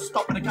rappers can just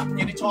stop with a gap and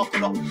yeah, they talk a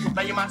lot.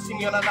 Now you might see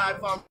me on a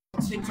live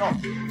TikTok,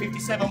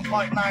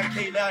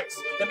 57.9k likes.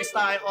 Let me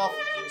start it off.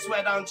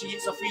 Swear down G,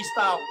 it's a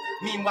freestyle.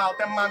 Meanwhile,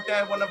 them man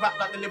there wanna rap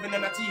like they're living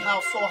in a tea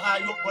house. So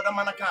high up, but the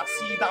man I can't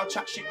see down.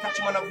 Chat shit, catch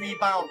him on a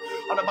rebound.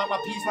 All about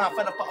my peace now,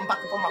 fed up, but I'm back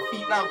up on my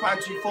feet now.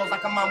 Grind 2 4s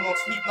like a man won't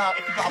sleep now.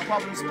 If you got a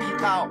problem,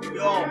 speak out.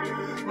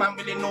 Yo, man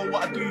really know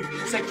what I do.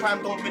 Say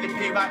crime don't really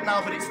pay right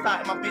now, but it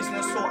started my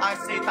business, so I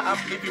say that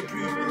I'm living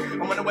proof.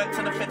 And when I went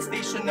to the Fed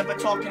station, never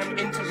talking in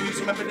interviews.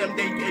 Remember them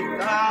they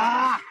did.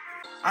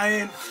 I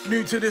ain't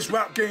new to this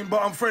rap game,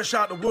 but I'm fresh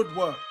out the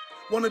woodwork.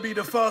 Wanna be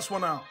the first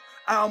one out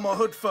of my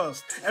hood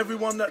first.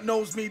 Everyone that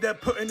knows me, they're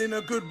putting in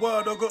a good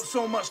word. I got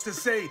so much to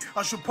say,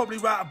 I should probably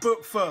write a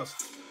book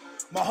first.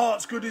 My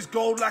heart's good as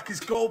gold, like it's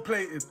gold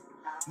plated.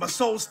 My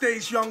soul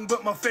stays young,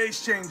 but my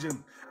face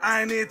changing.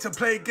 I ain't here to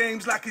play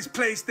games like it's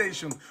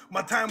PlayStation.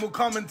 My time will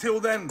come, until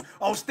then,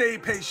 I'll stay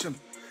patient.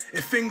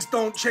 If things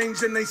don't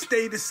change, then they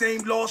stay the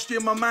same. Last year,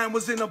 my mind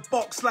was in a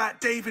box like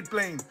David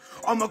Blaine.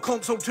 I'm a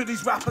console to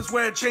these rappers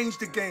where I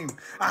changed the game.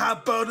 I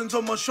have burdens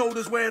on my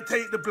shoulders where I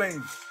take the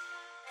blame.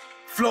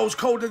 Flows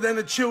colder than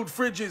the chilled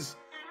fridges.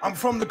 I'm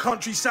from the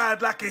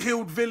countryside like a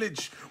hilled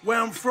village. Where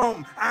I'm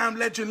from, I'm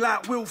legend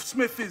like Will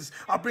Smith is.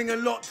 I bring a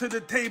lot to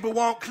the table,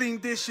 aren't clean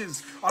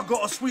dishes. I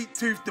got a sweet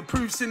tooth, the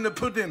proof's in the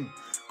pudding.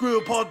 Grew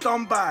up all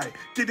done by,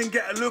 didn't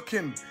get a look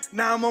in.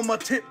 Now I'm on my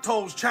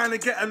tiptoes, trying to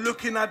get a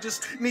look in. I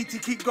just need to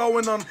keep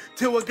going on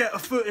till I get a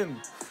foot in.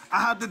 I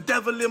had the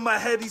devil in my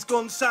head, he's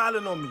gone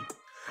silent on me.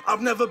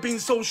 I've never been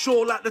so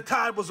sure like the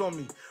tide was on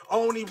me. I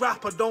only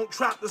rap, I don't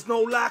trap, there's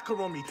no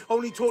lacquer on me.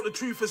 Only talk the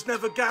truth, it's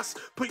never gas,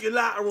 put your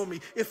lighter on me.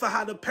 If I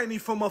had a penny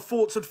for my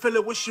thoughts, I'd fill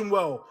a wishing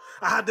well.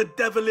 I had the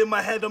devil in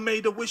my head, I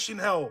made a wish in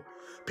hell.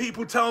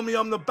 People tell me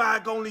I'm the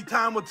bag, only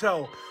time will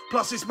tell.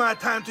 Plus it's my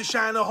time to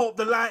shine, I hope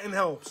the lighting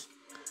helps.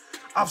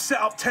 I've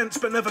set up tents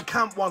but never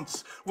camped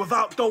once.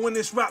 Without dough in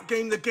this rap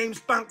game, the game's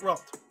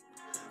bankrupt.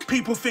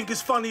 People think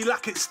it's funny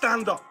like it's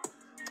stand-up.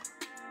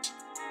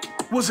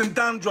 Wasn't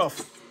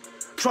dandruff.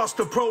 Trust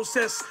the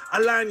process,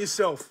 align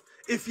yourself.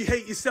 If you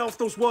hate yourself,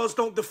 those words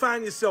don't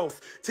define yourself.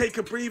 Take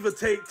a breather,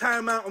 take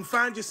time out and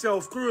find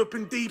yourself. Grew up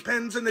in deep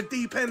ends and the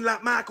deep end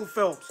like Michael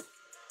Phelps.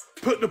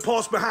 Put the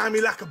past behind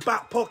me like a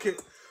back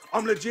pocket.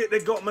 I'm legit, they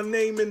got my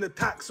name in the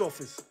tax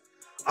office.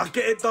 I'll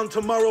get it done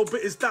tomorrow, but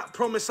is that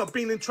promise? I've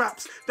been in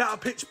traps that are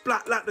pitch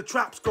black like the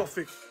trap's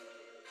gothic.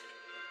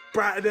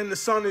 Brighter than the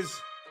sun is.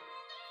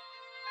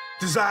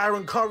 Desire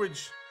and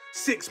courage.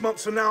 6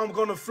 months from now, I'm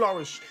gonna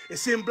flourish.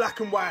 It's in black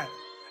and white.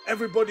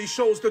 Everybody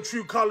shows the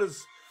true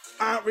colours.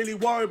 I ain't really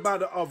worried about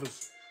the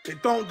others. They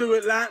don't do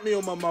it like me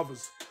or my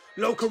mother's.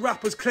 Local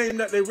rappers claim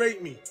that they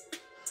rate me,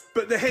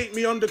 but they hate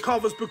me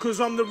undercovers because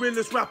I'm the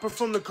realest rapper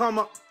from the come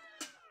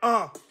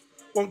up.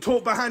 Won't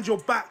talk behind your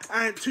back,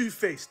 I ain't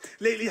two-faced.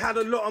 Lately had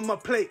a lot on my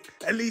plate,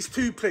 at least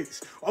 2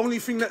 plates. Only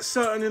thing that's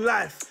certain in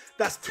life,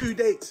 that's 2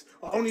 dates.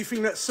 Only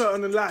thing that's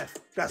certain in life,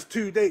 that's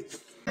 2 dates.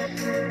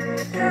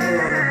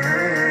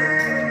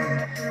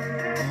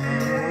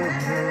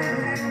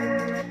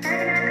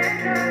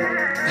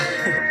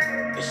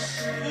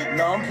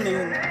 Nah, I'm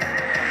playing.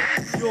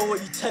 Yo,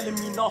 what you telling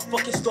me? Nah,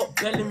 fuck it, stop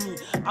belling me.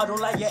 I don't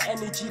like your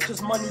energy,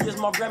 cause money is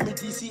my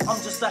remedy. See, I'm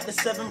just like the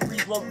 7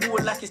 breeze, want war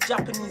like it's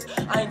Japanese.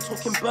 I ain't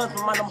talking burnt,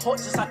 but man, I'm hot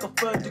just like a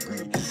 3rd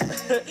degree.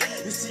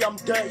 You see, I'm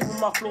dirty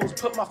with my flows.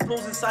 Put my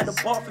flows inside the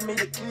bath and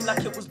made it clean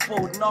like it was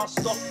bold. Nah,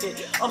 stop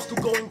it. I'm still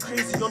going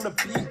crazy on the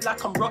beat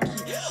like I'm Rocky.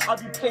 I'll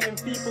be playing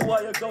FIFA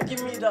while you go,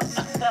 give me the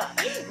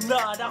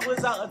Nah, that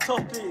was out of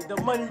topic. The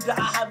money that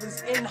I have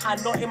is in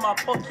hand, not in my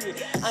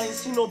pocket. I ain't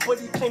seen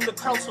nobody claim the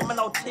crown, so man,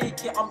 I'll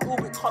take it. I'm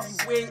all it, can't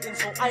be waiting,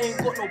 so I ain't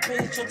got no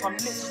patience. I'm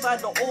lit inside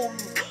the old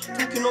me.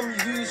 Talking on me,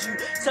 use you.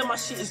 Say my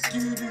shit is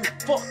doo-doo.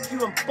 Fuck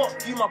you and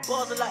fuck you. My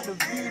bars are like the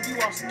voodoo.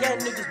 I'm scared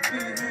niggas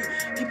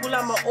boo-hoo. People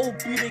like my old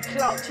boo, they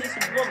clout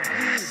chasing wrong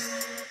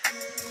blues.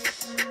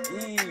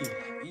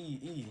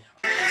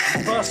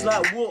 First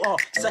like water,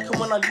 second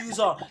when I lose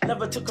her.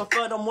 Never took a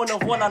third, I'm 1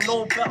 of 1, I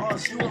know better.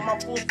 She want my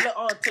 4th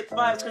letter, took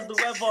 5 cause the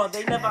weather.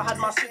 They never had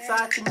my 6, I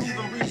had to move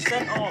and reach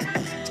centre.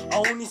 I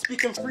only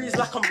speak in threes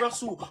like I'm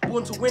Russell.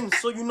 Born to win,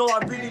 so you know I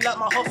really like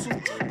my hustle.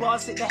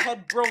 Bars hit the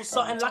head, bro,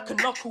 something like a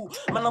knuckle.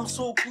 Man, I'm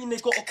so clean, they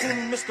gotta call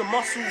me Mr.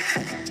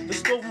 Muscle. The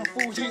stove in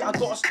full heat, I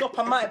gotta stop,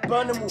 I might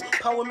burn them all.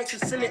 Power makes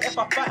it silly, if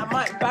I fight, I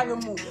might bang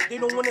them all. They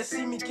don't wanna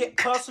see me get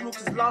personal,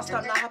 cause last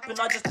time that happened,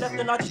 I just left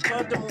and I just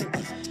turned them all.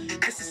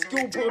 This is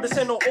skill, bro, this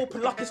ain't no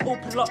open luck, it's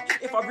open luck.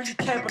 If I really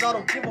care, but I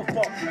don't give a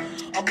fuck.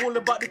 I'm all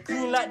about the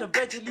green like the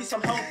veg, at least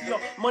I'm healthier.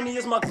 Money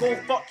is my goal,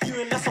 fuck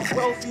you unless I'm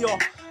wealthier.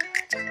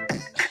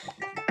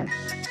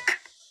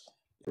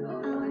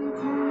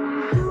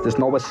 There's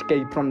no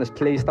escape from this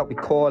place that we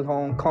call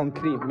home.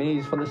 Concrete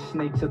maze for the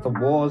snakes, it's a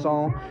war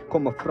zone.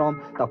 Coming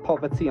from that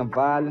poverty and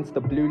violence,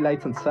 the blue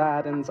lights and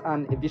sirens.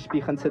 And if you're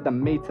speaking to the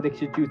matrix,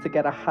 you're due to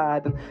get a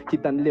hiding.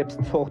 Keep them lips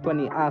tucked when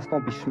he asks,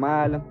 don't be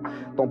smiling.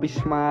 Don't be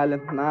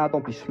smiling, nah,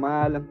 don't be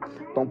smiling.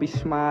 Don't be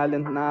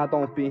smiling, nah,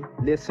 don't be.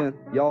 Listen,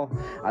 yo,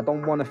 I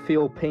don't wanna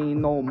feel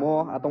pain no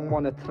more. I don't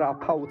wanna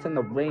trap out in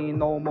the rain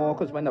no more.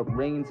 Cause when it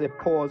rains, it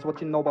pours. What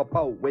you know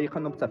about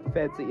waking up to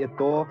feds at your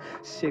door?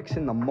 6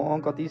 in the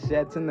morning, got these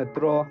Zeds in the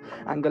drawer.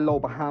 Angle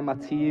behind my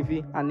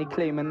TV, and they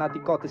claiming that they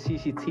got the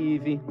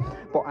CCTV.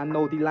 But I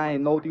know they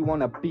lying, know they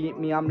wanna beat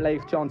me. I'm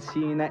like John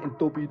Cena in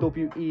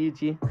WWE,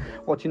 G.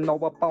 What you know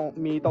about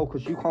me though,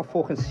 cause you can't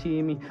fucking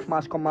see me.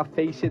 Mask on my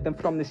face hidden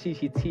from the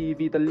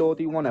CCTV. The Lord,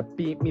 they wanna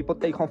beat me, but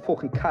they can't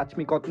fucking catch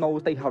me. God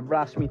knows they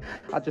harass me.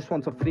 I just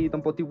want some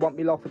freedom, but they want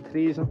me locked for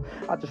treason.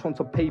 I just want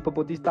some paper,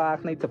 but these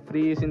dark nights are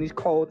freezing. These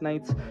cold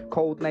nights,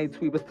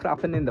 we was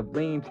trapping in the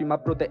rain. Free my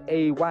brother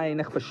AY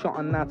and for shot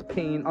on that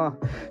pain.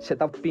 Said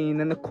I've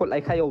been in the cut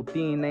like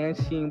iodine. They ain't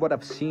seen what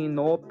I've seen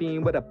or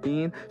been what I've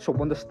been. So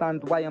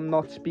understand why I'm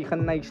not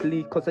speaking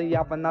nicely, cause I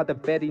have another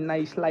very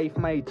nice life,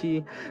 my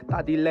G.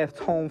 Daddy left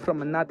home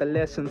from an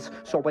adolescence,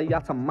 so I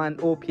had to man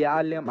up, yeah,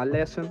 I learned my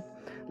lesson.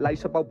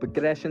 Life's about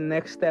progression,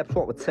 next steps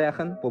what we're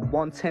taking. We're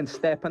 110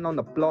 stepping on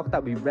the block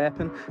that we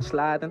repping.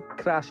 Sliding,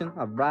 crashing,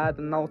 I'm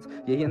riding out.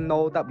 Yeah, you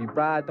know that we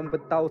riding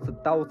without a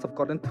doubt. I've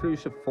got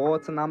intrusive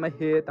thoughts and I'ma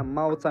hear them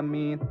out, I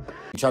mean.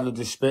 You trying to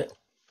just spit?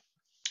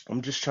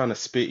 I'm just trying to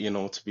spit, you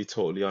know, to be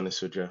totally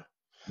honest with you.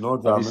 No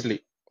drama.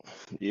 Obviously,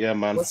 yeah,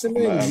 man. What's your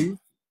name,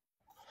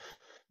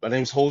 my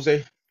name's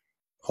Jose.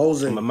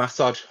 Jose. I'm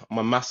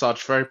a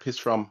massage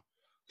therapist from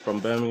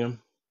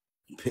Birmingham.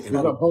 Big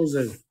up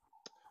Jose.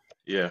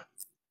 Yeah.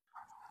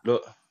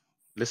 Look,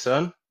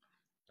 listen.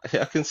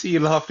 I can see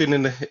you laughing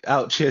in the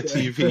Outchair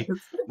TV.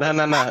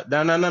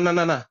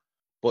 Nah.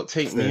 But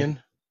take me in.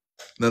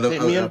 No, no,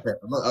 Take me in. okay.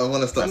 I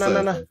want to stop.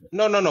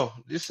 No.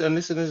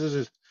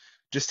 Listen.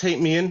 Just take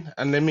me in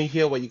and let me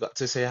hear what you got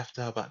to say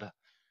after about that.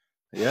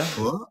 Yeah?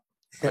 What?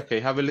 Okay,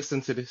 have a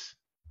listen to this.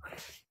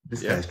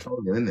 This guy's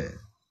trolling, isn't it?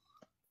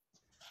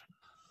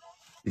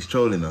 He's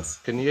trolling us.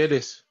 Can you hear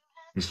this?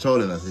 He's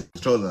trolling us.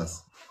 He's trolling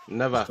us.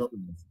 Never. He's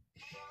trolling us.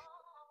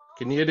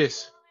 Can you hear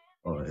this?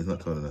 Oh, he's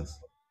not trolling us.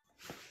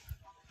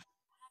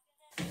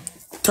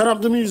 Turn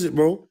up the music,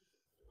 bro.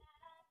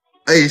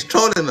 Hey, he's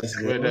trolling us.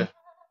 Wait there.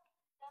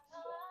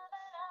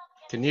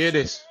 Can you hear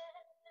this?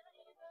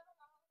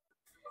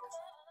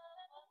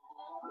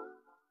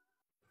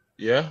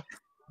 Yeah?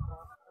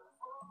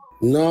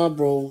 Nah,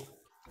 bro.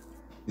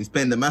 He's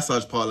playing the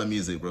massage parlor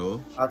music,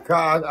 bro. I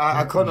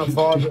couldn't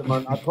afford it,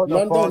 man. I couldn't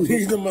Man afford don't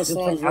need it. the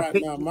massage right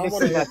now. Man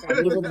wanna hear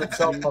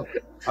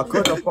I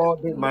couldn't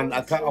afford it, man.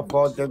 I can't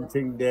afford them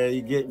thing there.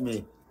 You get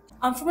me?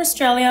 I'm from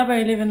Australia, but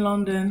I live in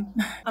London.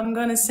 I'm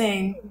gonna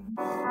sing.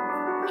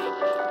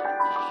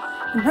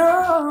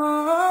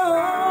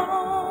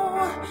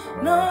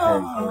 No,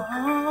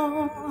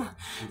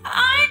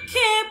 I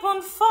keep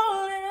on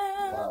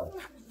falling.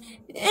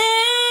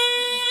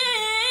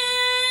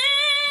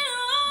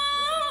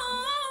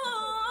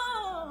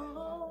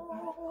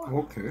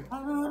 Okay.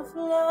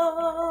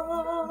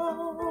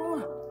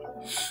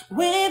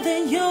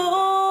 With you,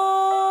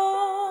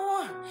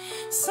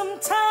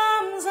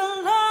 sometimes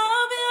I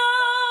love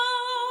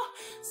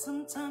you,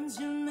 sometimes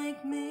you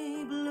make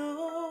me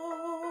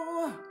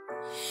blue,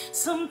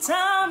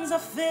 sometimes I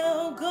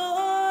feel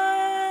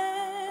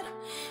good,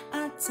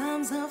 at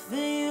times I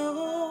feel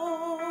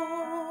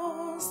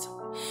used.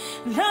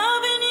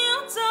 Loving you,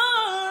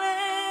 darling,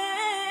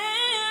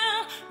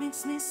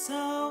 makes me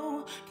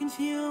so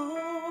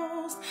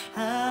confused.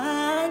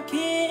 I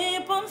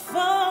keep on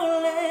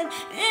falling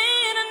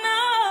in and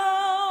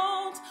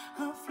out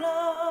of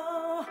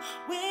love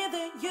with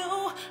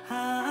you.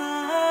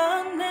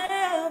 I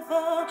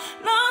never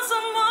lost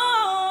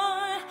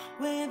someone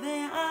with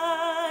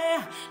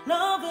I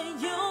love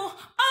you.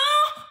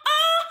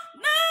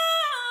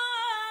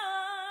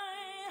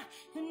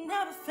 No, you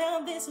never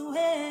felt this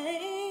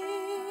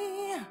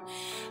way.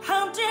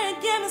 How dare you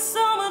give me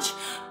so much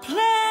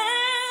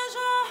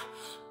pleasure,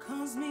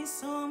 cause me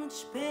so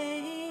much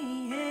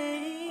pain.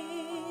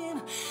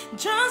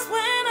 Just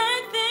when I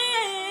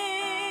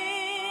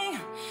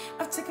think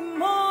I've taken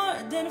more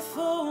than a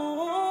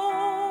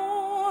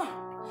fool,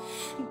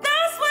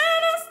 that's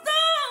when I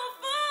start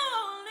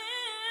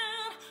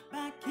falling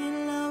back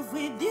in love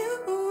with you.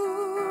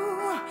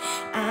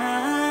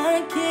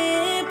 I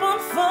keep on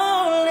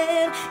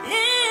falling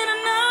in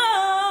and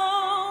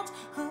out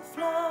of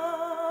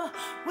love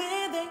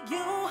with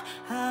you.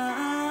 I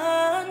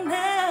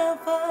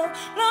never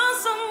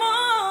lost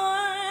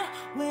someone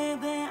with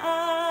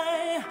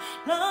I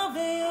love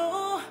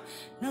you.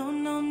 No,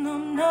 no, no,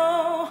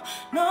 no,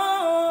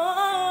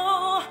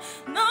 no,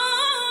 no.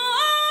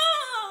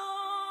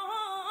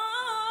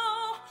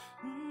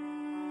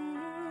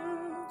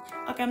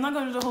 Okay, I'm not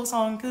going to do the whole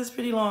song because it's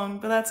pretty long,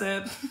 but that's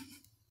it.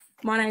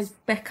 My name's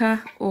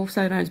Becca,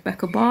 also known as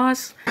Becca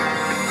Bars.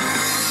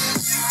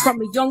 From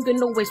a young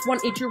and always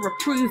wanted your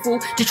approval,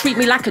 to treat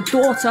me like a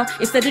daughter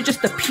instead of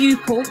just a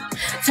pupil.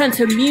 Turn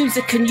to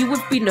music and you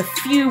have been a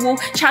fuel,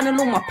 channel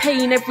all my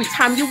pain every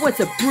time you words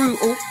are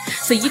brutal.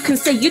 So you can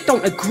say you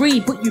don't agree,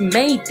 but you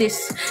made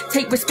this.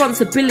 Take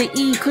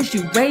responsibility cause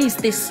you raised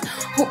this.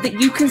 Hope that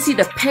you can see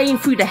the pain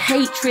through the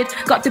hatred.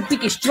 Got the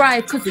biggest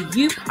drive cause of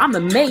you, I'ma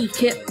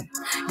make it.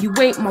 You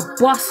ain't my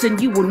boss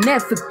and you will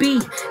never be.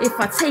 If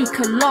I take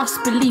a loss,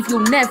 believe you'll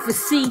never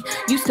see.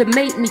 Used to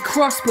make me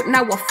cross, but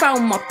now I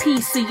found my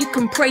peace. So you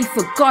can pray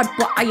for God,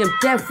 but I am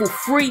devil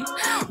free.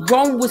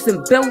 Rome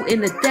wasn't built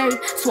in a day,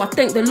 so I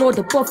thank the Lord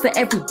above for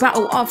every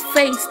battle I've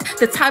faced.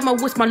 The time I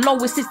was my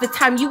lowest is the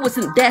time you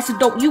wasn't there. So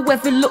don't you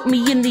ever look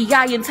me in the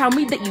eye and tell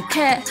me that you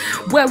care.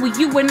 Where were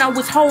you when I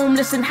was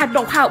homeless and had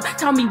no help?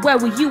 Tell me where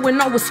were you when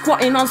I was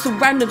squatting on some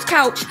random's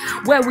couch?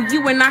 Where were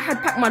you when I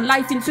had packed my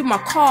life into my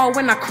car?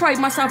 When I cried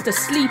myself to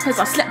sleep as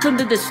I slept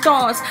under the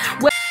stars?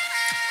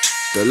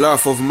 The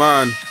life of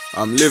man,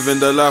 I'm living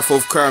the life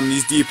of crime.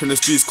 These deep in the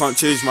streets can't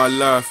change my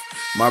life.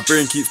 My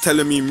brain keeps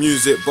telling me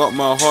music, but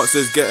my heart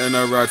says getting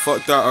a ride.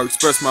 Fuck that, I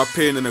express my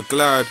pain in a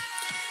glad.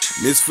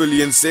 It's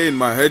fully insane,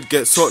 my head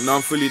gets hot, now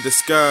I'm fully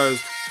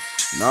disguised.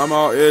 Now I'm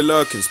out here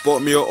lurking,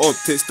 spot me a op,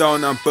 tits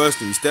down and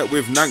bursting. We step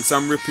with Nanks,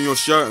 I'm ripping your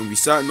shirt, and we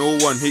sat no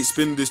one, hate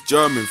spin this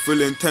German.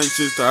 Full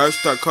intentions to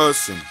hashtag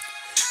cursing.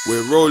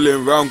 We're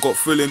rolling round, got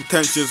full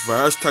intentions for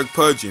hashtag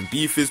purging.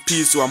 Beef is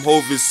peace, so I'm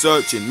Hov is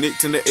searching.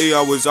 Nicked in the A,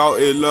 I was out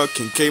here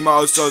lurking. Came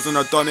out ourselves and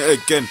I done it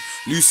again.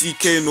 Lucy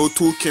K, no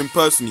talking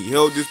personally.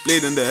 Held this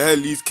blade and the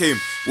hellies came.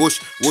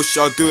 Whoosh, whoosh,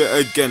 I'll do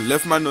it again.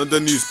 Left man on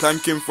the news,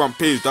 planking front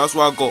page. That's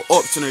why I got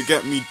ops trying to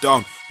get me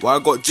down. Why I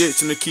got Jakes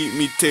trying to keep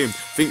me tame.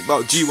 Think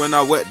about G when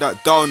I wet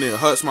that down. It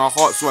hurts my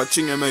heart, so I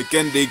ching him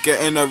again. They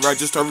get in a ride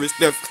just to risk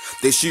death.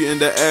 They shoot in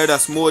the air,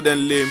 that's more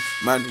than lame.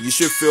 Man, you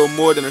should feel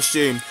more than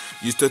ashamed.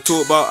 Used to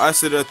talk about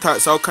acid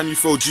attacks, how can you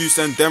throw juice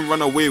and then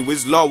run away?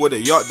 Wiz law with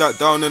it, yacht that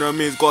down in her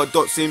mains. Got a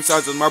dot same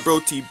size as my bro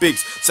T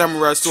Biggs.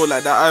 Samurai sword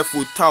like that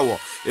Eiffel Tower.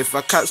 If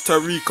I catch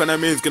Tariq on her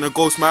mains, gonna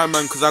ghost my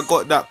man cause I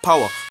got that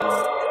power.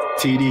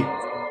 TD.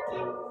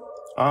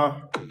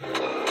 I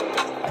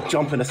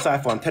jump in the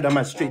cypher and tell the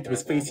man straight to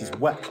his face he's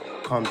whack.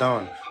 Calm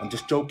down, I'm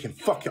just joking,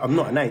 fuck it, I'm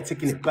not, and I ain't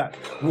taking it back.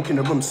 Walk in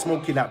the room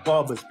smoky like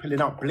barbers, pulling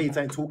out blades,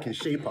 I ain't talking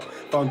shaper.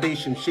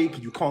 Foundation shaky,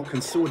 you can't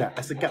conceal that,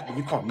 that's a gap that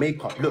you can't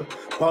make up. Look,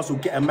 bars will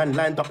get a man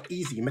lined up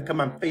easy, make a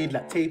man fade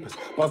like tapers.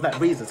 Bars like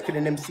razors,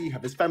 killing MC,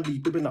 have his family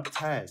bibbing up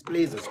tires,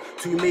 blazers.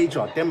 Too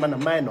major, them man a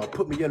minor,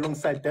 put me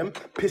alongside them,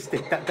 pissed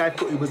it. That guy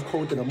thought he was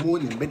cold in the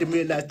morning, made him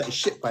realise that he's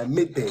shit by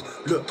midday.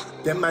 Look,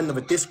 them man of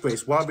a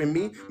disgrace, worrying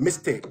me,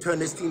 mistake.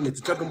 Turn his team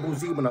into Dragon Ball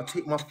Z when I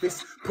take my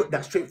fist, put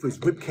that straight for his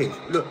ribcage.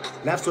 Look,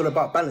 life's all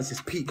about balance,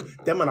 it's peak.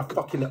 Them man are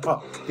fucking it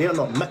up. They are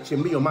not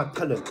matching me or my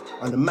talent.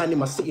 I'm the man in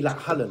my city like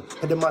Holland.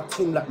 Head of my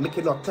team like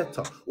Mikel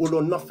Arteta. All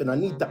or nothing, I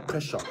need that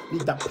pressure.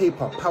 Need that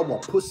paper, power,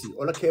 pussy.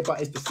 All I care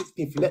about is the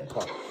 16th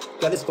letter.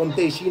 Girl, it's from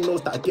day, she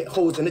knows that I get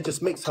hoes and it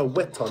just makes her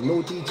wetter.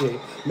 No DJ,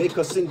 make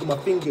her sing with my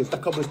fingers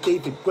like I was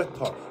David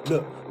Guetta.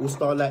 Look, all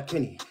star like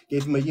Kenny.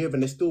 Gave him a year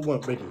and they still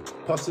weren't ready.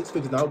 Past 6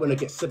 figures, now I wanna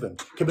get 7.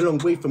 Came a long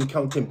way from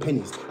counting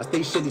pennies. I stay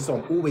shitty so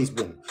I'm always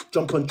win.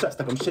 Jump on tracks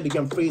like I'm Shelly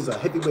and Fraser.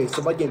 Heavyweight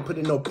so I ain't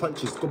putting no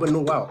punches. Going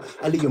all out,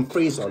 Ali and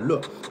Fraser.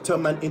 Look,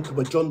 turn man into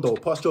a John Doe.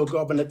 Pass your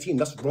girl on the team,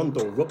 that's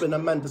Rondo. Robbing a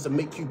man doesn't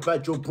make you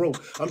bad, you're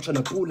broke. I'm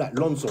trying to ball like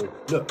Lonzo.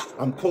 Look,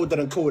 I'm colder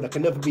than cold, I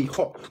can never be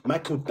hot.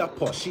 Michael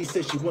Dapper, she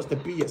says she wants to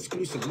be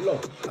exclusive.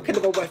 Look, I can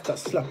never wife that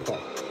slapper.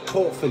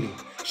 Hopefully,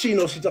 she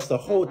knows she's just a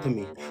hoe to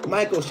me.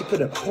 My girl, she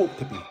couldn't hope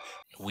to be.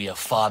 We a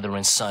father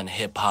and son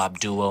hip-hop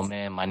duo,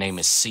 man. My name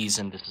is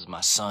Season, this is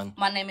my son.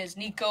 My name is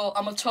Nico,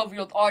 I'm a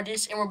 12-year-old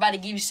artist, and we're about to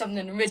give you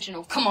something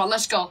original. Come on,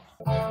 let's go.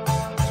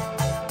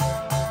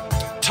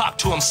 Talk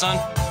to him, son.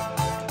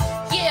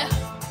 Yeah,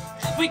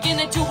 we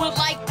gonna do it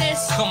like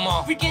this. Come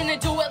on. We gonna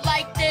do it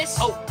like this.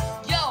 Oh.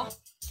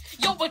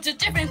 Yo, it's a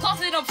different cloth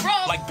that I'm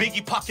from. Like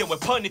Biggie, Pac, and with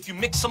Pun, if you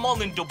mix them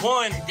all into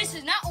one. This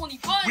is not only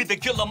fun. We the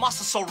Gilla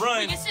Massa, so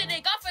run. We can sit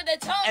it off for the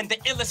tongue. And the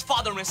illest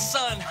father and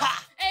son,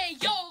 ha! Hey,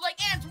 yo, like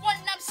Antoine,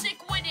 I'm sick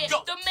with it. Yo.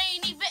 The main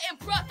event and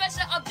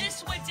professor of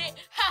this with it.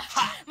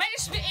 Ha! Man, you're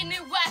spitting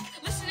it whack.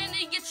 Listening to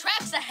your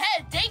tracks, a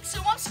headache, so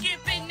I'm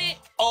skipping it.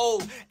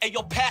 Oh, and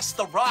you'll pass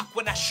the rock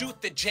when I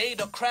shoot the J.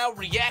 The crowd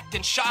react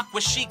in shock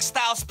with Chic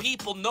Styles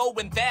people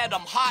knowing that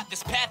I'm hot.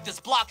 This path is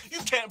blocked, you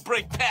can't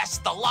break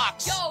past the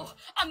locks. Yo,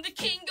 I'm the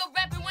king of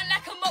rapping when I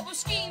come up with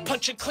schemes.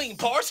 Punching clean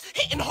bars,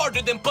 hitting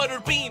harder than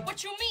Butterbean.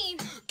 What you mean?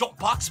 Don't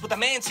box with a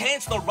man's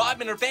hands, no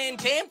Robin or Van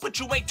Dam, but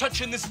you ain't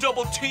touching this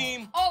double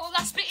team. All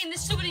I spit in the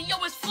studio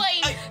is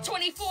flame.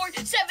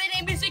 24/7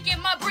 ain't music in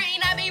my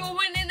brain. I be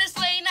winning this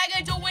lane, I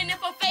got doing it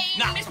for fame.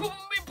 Nah. This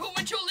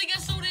movement truly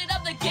got suited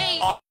up the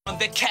game. On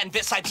the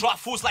canvas, I draw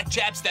fools like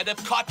jabs that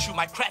have caught you.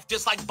 My craft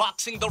is like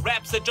boxing, the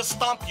raps that just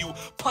stomp you.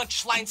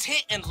 Punchlines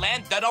hit and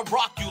land that'll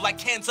rock you like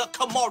Hansa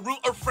Kamaru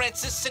or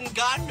Francis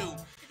Ngannou.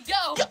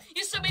 Yo,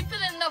 you still be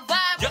feeling the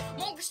vibe. Yep.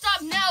 Won't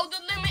stop now,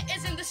 the limit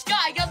is in the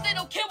sky. Yo, they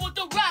don't care what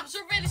the rhymes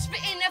are really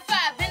spitting at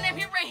 5. Then if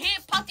you're a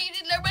hip-hop, the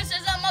lyrics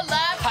says I'm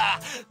alive. Ha,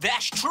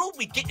 that's true,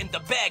 we get in the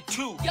bag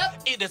too.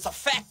 Yep. It is a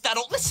fact, I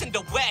don't listen to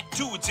whack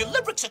dudes. Your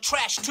lyrics are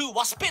trash too,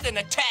 I'll spit and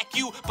attack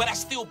you. But I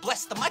still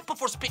bless the mic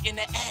before spitting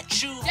it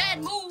at you. That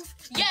move,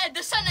 yeah,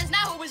 the sun is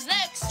now who is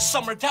next.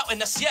 Some are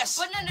doubting us, yes,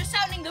 but none are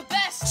sounding the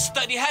best.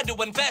 Study how to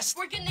invest,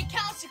 We're gonna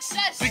count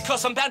success,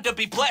 because I'm bound to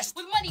be blessed.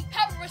 with money,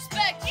 power,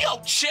 respect. Yo,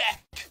 check.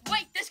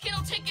 Wait, this kid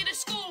don't take it to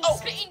school. Oh.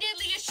 Spitting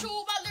daily is true,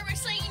 my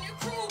lyrics saying your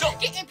crew. Go.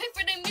 Getting paid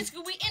for the music,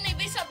 we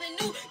innovate something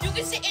new. You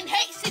can sit and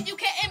hate, said you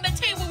can't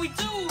imitate what we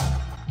do.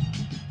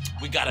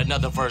 We got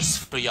another verse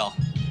for y'all.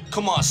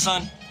 Come on,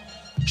 son.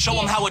 Show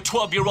them how a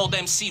 12-year-old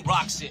MC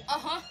rocks it.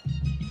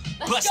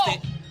 Let's Bust go.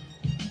 it.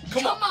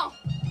 Come on.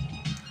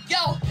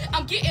 Yo,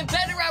 I'm getting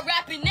better at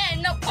rapping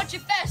and I'm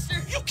punching faster.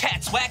 You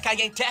cats whack, I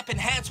ain't tapping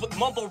hands with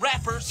mumble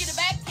rappers. Get it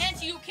back,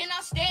 Nancy, you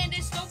cannot stand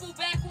it, stumble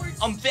backwards.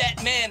 I'm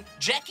that man,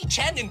 Jackie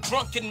Chan and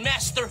Drunken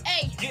Master.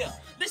 Hey, Yeah,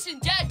 listen,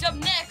 Dad, up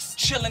next.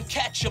 chill and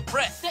catch your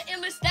breath. The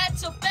illest,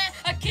 that's a bet.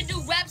 A kid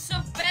who raps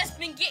so fast,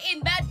 been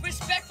getting mad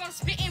respect from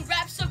spitting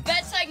raps so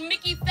vets like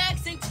Mickey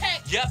Facts and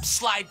Tech. Yep,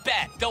 slide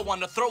back. Don't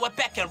wanna throw it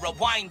back and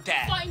rewind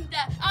that. Find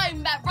that,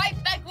 I'm at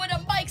right back where the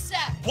mic's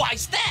at.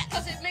 Why's that?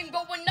 Cause it been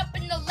going up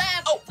in the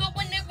lab. Oh.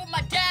 Flowing in with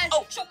my dad.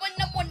 Oh. Showing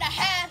them what I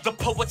had. The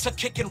poets are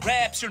kicking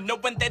raps. You're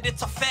knowing that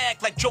it's a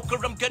fact. Like Joker,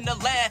 I'm gonna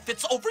laugh.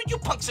 It's over, you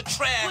punks are With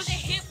trash. a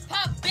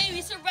hip-hop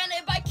baby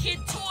surrounded by kid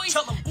toys.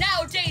 Tell 'em.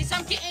 Nowadays,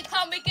 I'm getting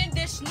caught making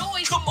this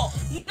noise. Come on.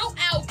 No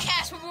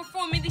outcast for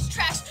performing these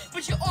tracks,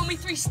 but you owe me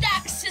 3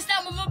 stacks since now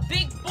I'm a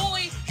big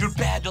boy. You're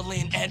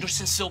battling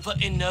Anderson Silva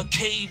in a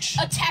cage.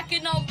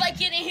 Attacking them like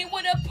getting hit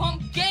with a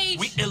pump gauge.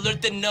 We iller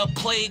than a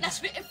plague. Now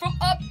spitting from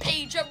a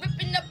page, I'm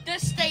ripping up the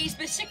stage.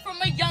 Been sick from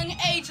a young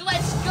age,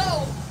 let's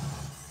go.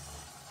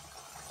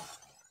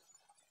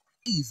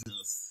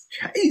 Jesus.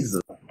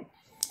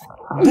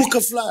 Book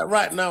a flight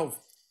right now.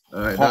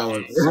 Alright, that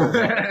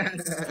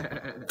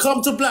was.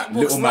 Come to Black Box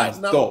Little man,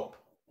 right now. stop.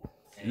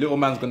 Little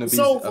man's gonna be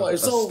over, a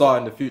star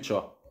in the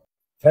future.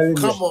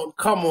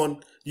 Come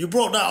on. You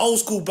brought that old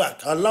school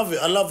back. I love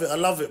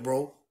it,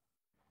 bro.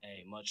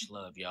 Hey, much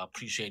love, y'all.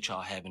 Appreciate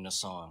y'all having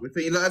us on. We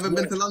think you not ever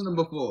been to London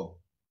before?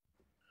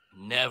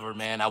 Never,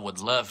 man. I would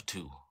love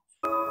to.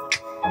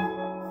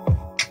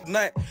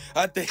 Night,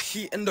 I had the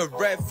heat and the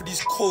red for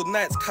these cold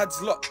nights.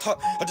 Cads locked up,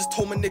 I just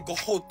told my nigga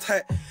hold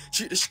tight.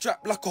 Treat the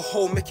strap like a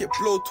hole, make it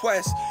blow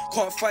twice.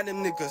 Can't find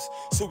them niggas,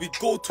 so we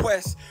go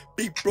twice.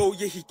 Big bro,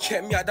 yeah, he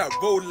kept me at that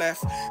road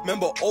life.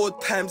 Remember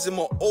old times in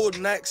my old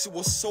Nikes, it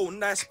was so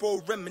nice, bro.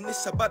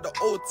 Reminisce about the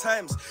old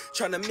times.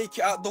 Trying to make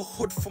it out the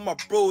hood for my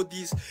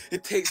brodies.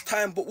 It takes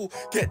time, but we'll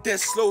get there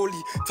slowly.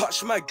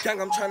 Touch my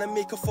gang, I'm trying to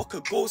make a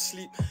fucker go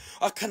sleep.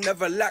 I can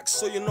never lack,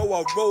 so you know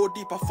I roll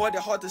deep. I find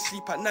it hard to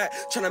sleep at night,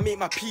 trying to make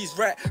my peas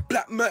right.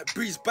 Black Merc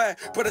breeze by,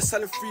 brother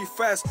selling free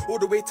fries all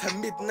the way to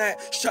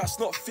midnight. Shots,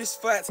 not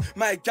fist fights.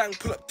 My gang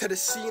pull up to the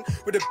scene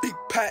with a big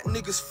pack.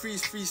 Niggas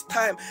freeze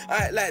time.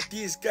 I ain't like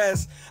these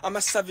guys. I'm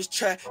a savage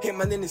try, hit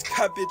man in his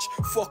cabbage.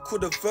 Fuck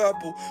with a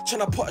verbal,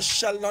 tryna put a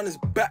shell on his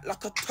back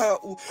like a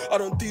turtle. I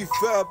don't do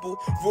verbal,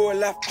 raw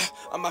life.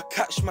 I'm a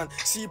catch man.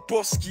 See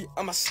Broski,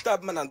 I'm a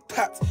stab man and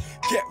tapped.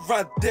 Get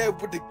round there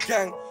with the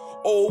gang.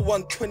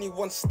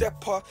 0121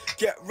 stepper,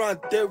 get round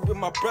there with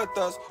my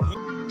brothers.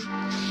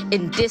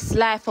 In this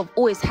life, I've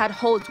always had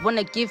hoes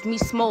wanna give me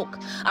smoke.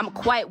 I'm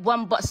quite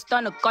one, but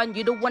stun a gun,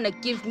 you don't wanna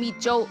give me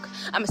joke.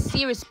 I'm a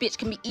serious bitch,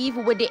 can be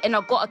evil with it, and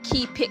I gotta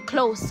keep it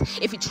close.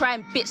 If you try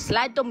and bitch,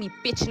 slide on me,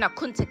 bitch, and I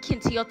couldn't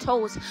akin to your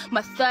toes.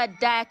 My third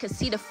eye, I can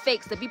see the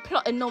fakes, they be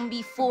plotting on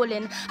me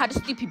falling. How the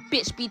stupid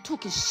bitch be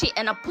talking shit,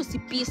 and her pussy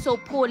be so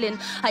appalling.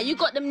 How you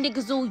got them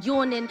niggas all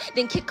yawning,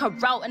 then kick her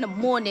out in the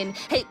morning.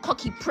 Hate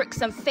cocky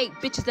pricks and fake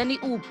bitches, and they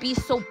all be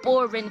so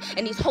boring.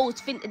 And these hoes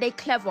think that they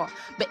clever,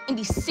 but in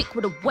these sick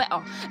with a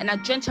wetter. And I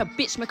drench a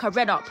bitch, make her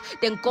red up,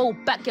 then go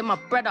back, get my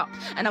bread up.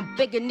 And I'm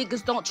begging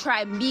niggas don't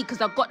try me, cause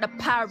I got the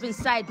power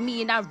inside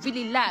me. And I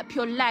really like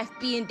pure life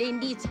being, they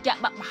need to get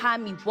back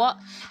behind me. What?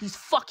 These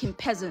fucking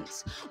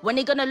peasants, when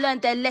they gonna learn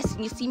their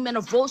lesson? You see men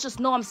of roles, just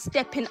know I'm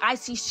stepping. I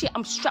see shit,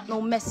 I'm strapped,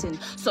 no messing.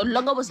 So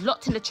long I was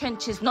locked in the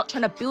trenches, not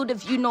trying to build a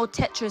view, no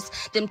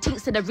Tetris. Them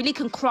tinks that I really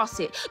can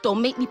cross it,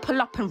 don't make me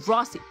pull up and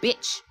ras it,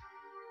 bitch.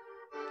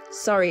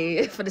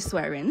 Sorry for the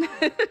swearing.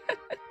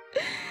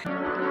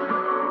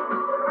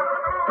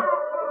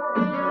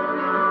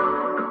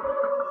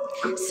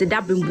 Said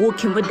I've been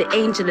walking with the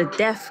angel of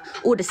death.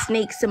 All the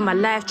snakes in my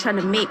life trying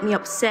to make me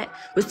upset.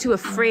 Was too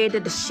afraid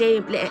of the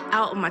shame, let it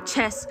out on my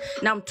chest.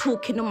 Now I'm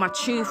talking on my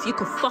truth, you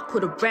can fuck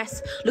with the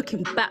rest.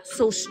 Looking back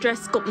so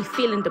stressed, got me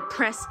feeling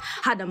depressed.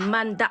 Had a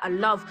man that I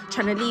love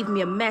trying to leave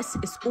me a mess.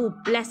 It's all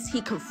blessed,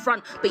 he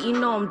confront, but you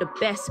know I'm the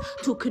best.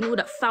 Talking all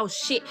that foul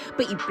shit,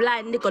 but you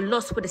blind nigga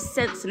lost with a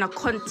sense. In a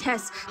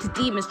contest to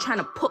demons trying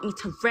to put me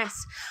to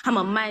rest. I'm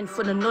a mind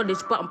full of knowledge,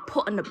 but I'm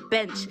put on the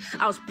bench.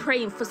 I was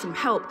praying for some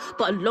help,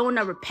 but alone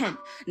I repent.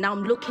 Now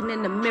I'm looking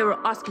in the mirror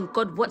asking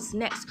God what's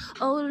next.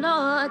 Oh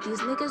Lord, these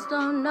niggas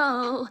don't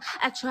know.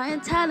 I try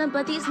and tell them,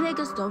 but these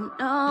niggas don't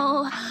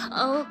know.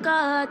 Oh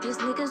God, these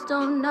niggas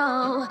don't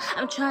know.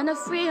 I'm trying to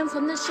free them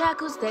from the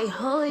shackles they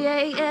hold,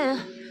 yeah.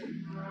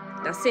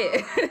 That's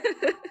it.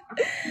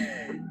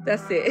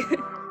 That's it.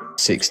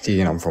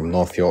 16, I'm from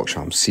North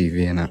Yorkshire, I'm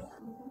CV in it.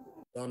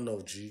 I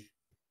know, G.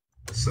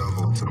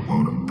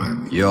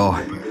 Yo,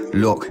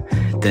 look,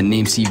 the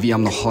name CV,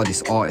 I'm the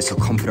hardest artist. I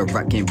come for the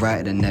rap game right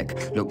at the neck.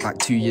 Look back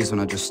 2 years when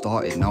I just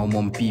started. Now I'm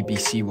on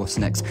BBC, what's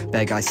next?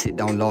 Bad guys sit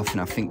down laughing,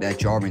 I think they're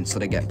jarring, so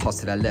they get passed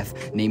to their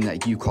left. Name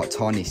that you can't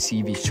tarnish,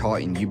 CV's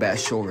charting, you better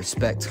show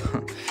respect.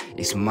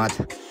 It's mad.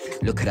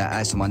 Look at that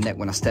ice on my neck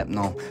when I step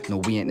now. No,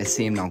 we ain't the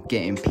same now.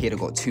 Getting paid, I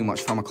got too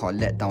much fam, I can't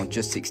let down.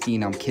 Just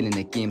 16, I'm killing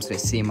the game, so they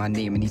say my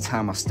name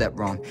anytime I step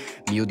round.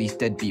 Me or these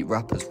deadbeat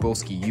rappers,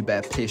 broski, you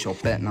better place your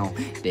bet now.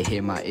 They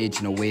hear my age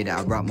in a way that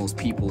I rap, most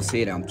people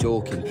say that I'm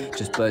joking.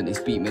 Just burnt this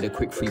beat, made a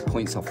quick 3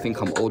 points, I think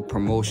I'm old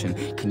promotion.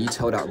 Can you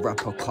tell that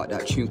rapper cut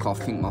that tune, I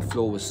think my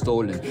flow was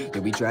stolen. Yeah,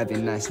 we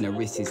driving nice in the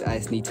wrist, his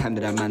eyes need time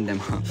to that man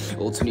them.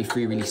 All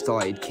 23 really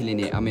started killing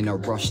it, I'm in a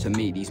rush to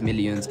make these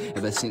millions.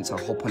 Ever since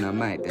I hop on a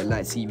mic, they're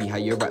like, CV, how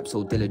you rap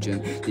so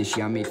diligent. This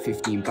year I made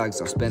 15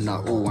 bags, I spent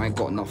that all, I ain't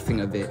got nothing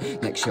of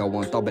it. Next year I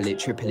want double it,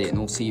 triple it,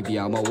 no CV,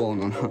 I'm a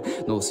well-known.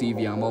 No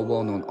CV, I'm a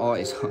well-known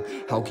artist.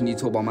 How can you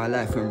talk about my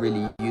life when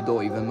really you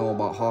don't even know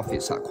about half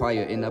it? Sat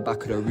quiet in the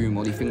back of the room,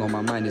 only thing on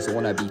my mind is I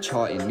wanna be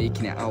charting,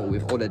 making it out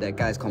with all of their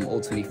guys come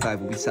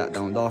 025, we sat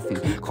down laughing.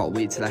 Can't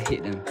wait till I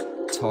hit them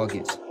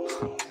targets.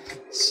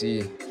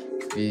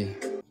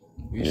 CV.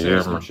 You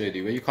share some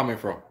shady. Where you coming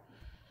from?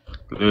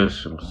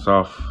 This from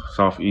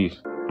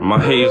southeast. My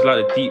hate is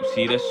like the deep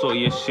sea, they're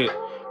salty as shit.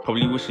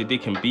 Probably wish that they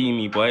can be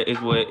me, but it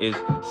is what it is.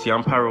 See,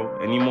 I'm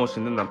paro, any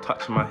motion then I'm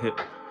touching my hip.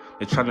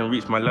 They're trying to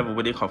reach my level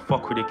where they can't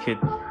fuck with a kid.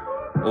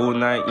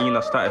 019,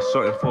 I started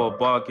shorting for a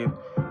bargain.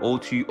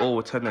 020,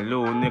 turned a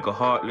little nigga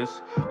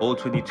heartless.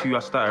 022, I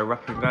started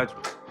rapping guys.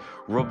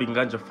 Robbing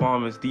ganja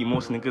farmers, deep,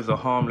 most niggas are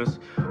harmless.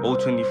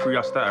 023,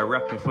 I started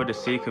rapping for the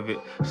sake of it.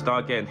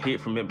 Start getting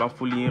hate from it, but I'm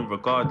fully in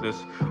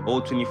regardless.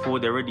 024,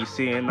 they're already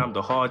saying I'm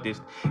the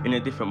hardest. In a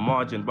different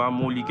margin, but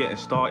I'm only getting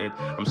started.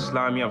 I'm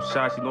slimy, I'm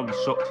shy, so don't be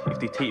shocked if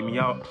they take me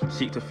out.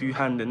 Shaked a few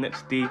hands the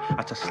next day,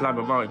 I just slam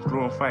him out and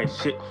glorify his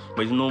shit.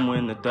 But it's normal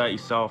in the dirty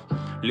south.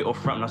 Little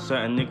frap, now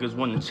certain niggas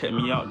want to check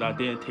me out, that I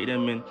didn't take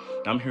them in.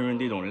 I'm hearing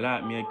they don't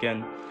like me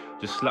again.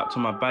 Just slapped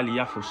on my belly,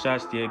 I feel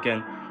shasty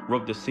again.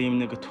 Robbed the same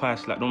nigga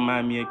twice, like don't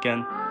mind me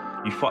again.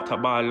 You fucked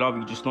up, but I love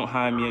you, just don't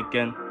hire me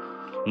again.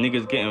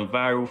 Niggas getting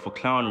viral for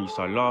clownery,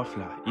 so I laugh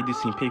like you did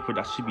seen paper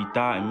that should be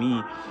doubting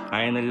me.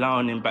 I ain't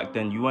allowing him back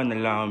then, you weren't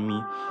allowing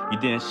me. You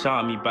didn't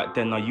shout at me back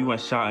then, now you weren't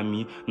shouting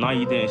me. Now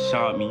you didn't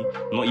shout at me,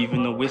 not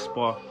even a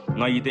whisper.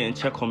 Now you didn't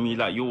check on me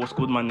like, yo, what's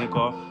good, my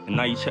nigga? And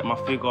now you check my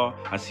figure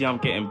and see I'm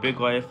getting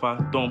bigger. If I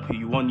don't put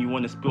you on, you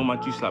wanna spill my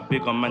juice like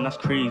bigger, man, that's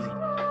crazy.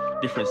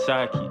 Different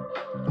psyche,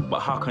 but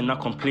how can I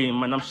complain,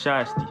 man, I'm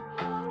shysty.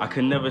 I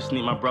can never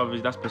sneak my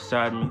brothers that's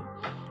beside me.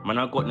 Man,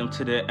 I got them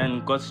to the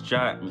end, God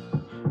strike me.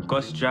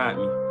 God strike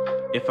me.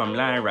 If I'm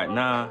lying right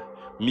now,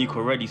 Meek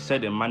already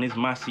said it, man, it's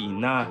my city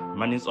now.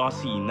 Man, it's our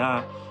city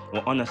now.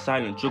 We're on a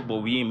silent drug, but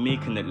we ain't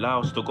making it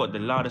loud. Still got the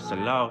loudest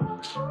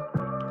allowed.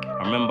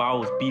 I remember I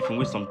was beefing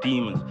with some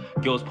demons.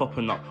 Girls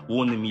popping up,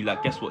 warning me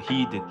like, guess what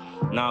he did?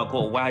 Now I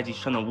got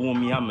YGs trying to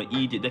warn me I'm an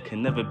idiot. They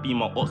can never be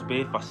my ops, but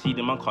if I see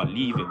them, I can't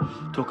leave it.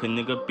 Took a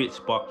nigga bitch,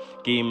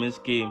 but game is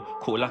game.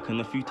 Caught lacking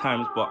a few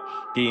times, but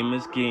game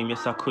is game.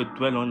 Yes, I could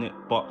dwell on it,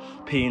 but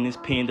pain is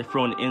pain. They're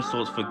throwing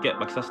insults, forget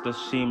back. That's the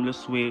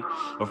shameless way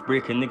of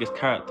breaking niggas'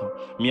 character.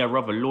 Me, I'd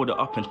rather load it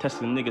up and test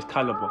the niggas'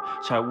 caliber.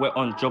 Try wet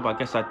on job, I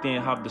guess I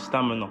didn't have the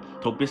stamina.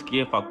 Told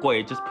Biscuit if I got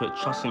it, just put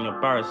trust in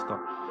your barrister.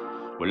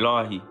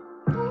 Wallahi.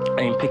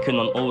 I ain't picking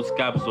on old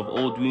scabs of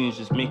old wounds,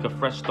 just make a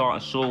fresh start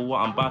and show what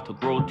I'm about to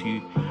grow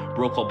to.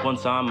 Broke up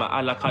once, I'm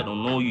I like I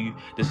don't know you.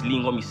 This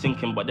lean got me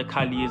sinking, but the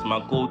Cali is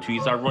my go-to.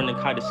 It's ironic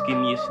how the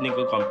skinniest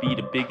nigga can be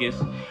the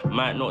biggest.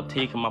 Might not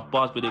taking my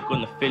bars, but they're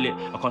gonna feel it.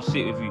 I can't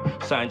sit with you,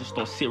 something just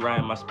don't sit right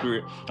in my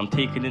spirit. I'm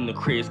taking in the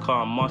craze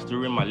car, I'm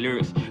mastering my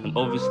lyrics. And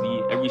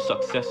obviously, every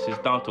success is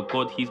down to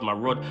God, he's my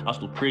rod. I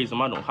still praise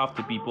him, I don't have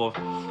to be both.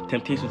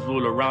 Temptations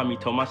all around me,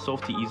 tell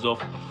myself to ease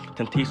off.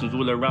 Temptations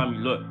all around me,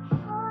 look.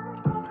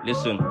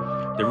 Listen,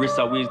 the risk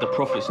outweighs the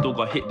profit, still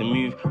got hit the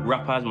move.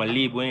 Rap as my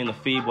label ain't a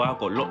fave, but I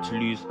got a lot to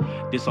lose.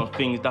 Did some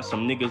things that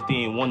some niggas they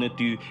ain't wanna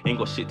do. Ain't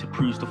got shit to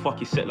prove, the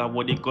fuck is set like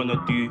what they gonna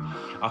do.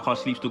 I can't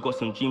sleep, still got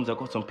some dreams, I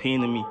got some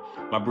pain in me.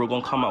 My bro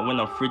gon' come out when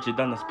I'm frigid,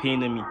 and that's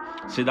paining me.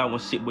 Said I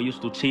was sick, but you're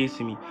still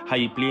chasing me. How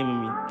you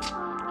blaming me?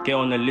 Get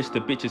on the list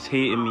of bitches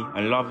hating me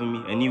and loving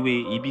me.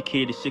 Anyway,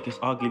 EBK, the shit is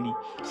ugly.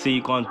 Say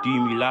you can't do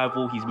me live,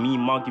 oh, he's me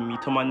mugging me.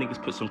 Tell my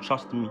niggas put some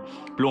trust in me.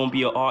 Blow and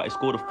be an artist,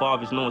 go to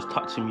fathers, no one's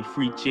touching me.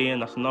 Free J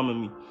and that's numbing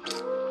me.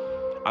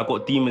 I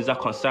got demons I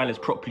can't silence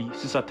properly.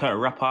 Since I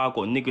turned rapper, I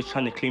got niggas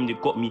trying to claim they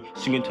got me.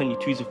 Singing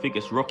 22s if it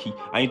gets rocky.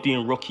 I ain't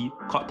doing Rocky.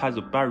 Cut ties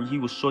with Barry, he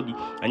was shoddy.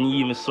 And he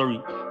even sorry.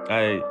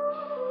 Aye.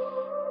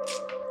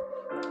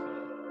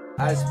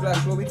 Aye,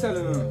 Splash, what we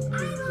telling them?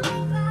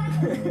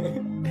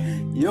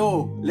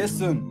 Yo,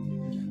 listen.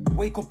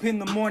 Wake up in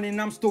the morning,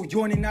 I'm still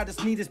yawning, I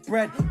just need this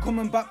bread.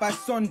 Coming back by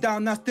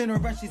sundown, that's dinner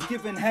and she's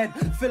giving head.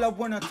 Feel I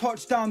wanna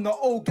touch down the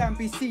old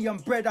Gambc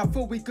and bread. I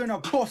feel we gonna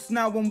boss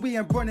now when we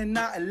ain't running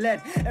out of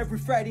lead. Every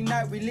Friday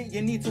night we lit,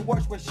 you need to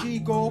watch where she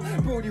go.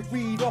 Brody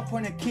read up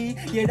on a key,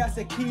 yeah that's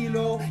a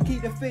kilo.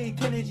 Keep the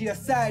fake energy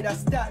aside, I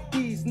stack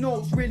these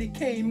notes. Really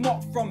came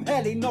up from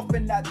hell, ain't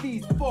nothing like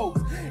these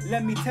folks.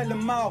 Let me tell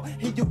them out,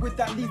 hit you with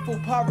that lethal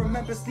power.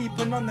 Remember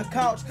sleeping on the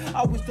couch,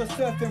 I was just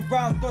surfing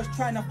round, just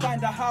trying to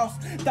find a house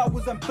that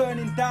wasn't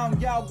burning down.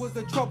 Yeah, I was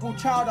a troubled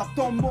child, I've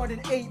done more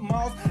than 8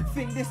 miles.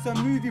 Think this a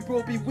movie,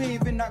 bro, be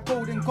waving that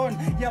golden gun.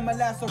 Yeah, my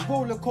life's a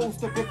roller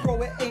coaster, but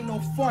bro, it ain't no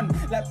fun.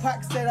 Like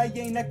Pac said, I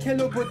ain't a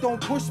killer, but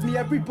don't push me.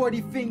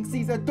 Everybody thinks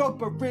he's a dog,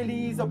 but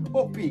really he's a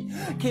puppy.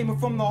 Came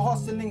from the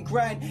hustle and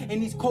grind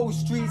in these cold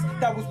streets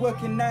that was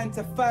working 9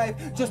 to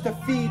 5 just to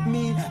feed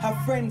me.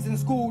 Have friends in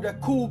school, they're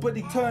cool, but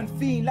they turn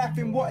fiend. Life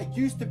ain't what it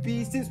used to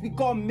be since we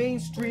got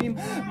mainstream.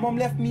 Mom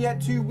left me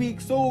at 2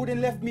 weeks old and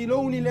left me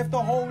lonely, left a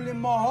hole in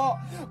my heart.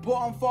 But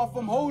I'm far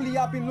from holy,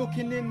 I've been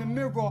looking in the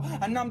mirror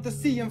and I'm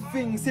just seeing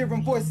things,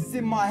 hearing voices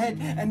in my head,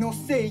 and they'll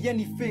say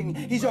anything.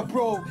 He's your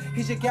bro,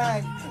 he's your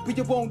guy, but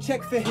you won't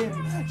check for him.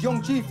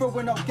 Young G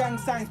throwing up gang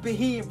signs, but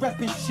he ain't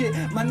repping shit.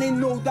 Man, they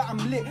know that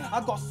I'm lit,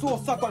 I got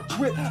sauce, I got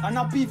drip, and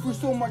I've been through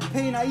so much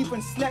pain, I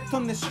even slept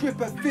on the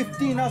strip. At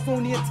 15, I was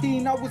only a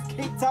teen, I was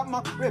kicked out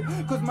my crib,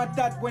 cause my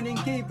dad went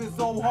and gave his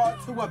whole heart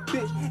to a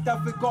bitch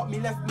that forgot me,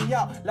 left me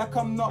out like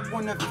I'm not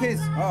one of his.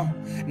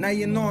 Now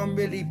you know I'm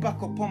really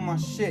back up on my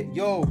shit,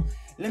 yo.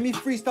 Let me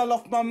freestyle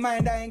off my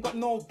mind, I ain't got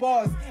no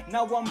bars.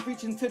 Now I'm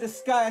reaching to the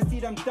sky, I see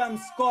them damn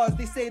scars.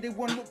 They say they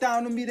won't look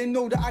down on me, they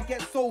know that I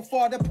get so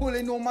far. They're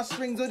pulling all my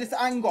strings of this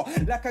anger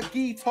like a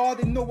guitar,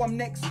 they know I'm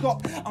next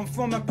up. I'm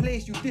from a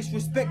place you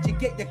disrespect, you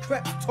get your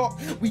creps top.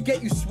 We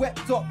get you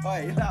swept up.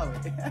 Alright, allow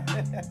it.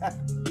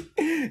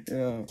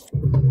 Yeah.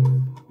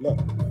 Look,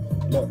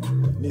 Look,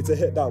 need to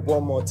hit that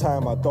one more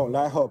time. I don't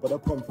like her, but the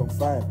pump I'm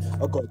fine.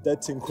 I got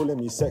dead ting calling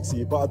me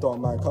sexy, but I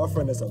don't mind. Cause her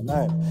friend is a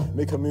 9.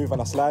 Make a move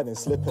and I sliding,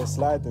 slipping,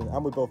 sliding,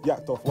 and we both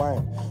yacked off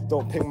wine.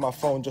 Don't ping my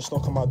phone, just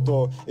knock on my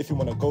door if you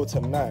wanna go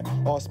tonight.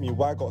 Ask me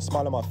why I got a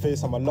smile on my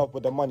face. I'm in love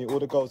with the money, all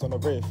the girls on the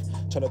rave.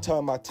 Tryna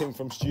turn my ting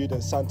from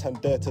student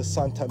Santander to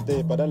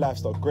Santander, but the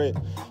life's not great.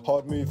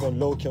 Hard moving,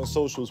 low-key on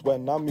socials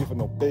when I'm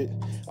moving on bait.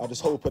 I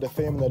just hope with the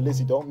fame and the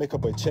Lizzie don't make a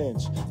boy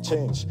change.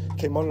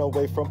 Came on the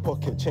way from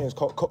pocket change.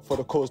 Can't cut for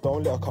the cause,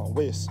 don't let I can't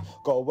waste.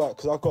 Gotta work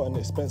cause I got an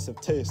expensive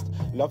taste.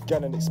 Love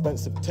getting an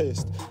expensive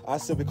taste. I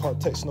said we can't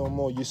text no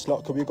more, you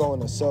slut, cause we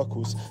going in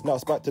circles. Now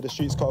it's back to the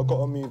streets cause I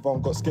gotta move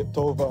on. Got skipped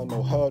over,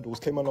 no hurdles.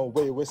 Came on the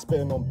way, we're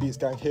spitting on beats.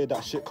 Gang hear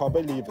that shit, can't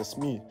believe it's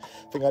me.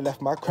 Think I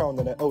left my crown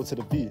in the L to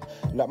the V.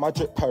 Like my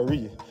drip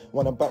Paris.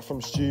 When I'm back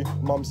from stew,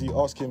 mumsy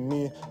asking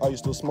me, are you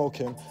still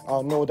smoking?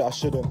 I know that I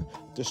shouldn't.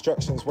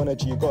 Distractions, when a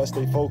G, gotta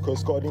stay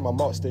focused. Gotta leave my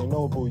mark, stay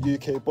noble.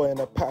 UK boy in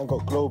a pattern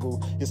got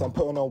global. Yes, I'm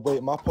putting on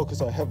weight, my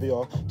pockets are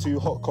heavier. Too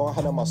hot, can't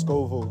handle my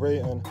Scoville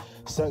rating.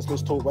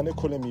 Senseless talk when they're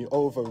calling me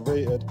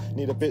overrated.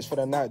 Need a bitch for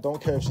the night,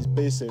 don't care if she's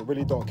basic.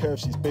 Really don't care if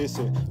she's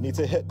basic. Need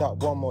to hit that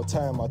one more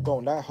time. I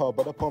don't like her,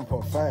 but the pump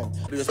I'm fine.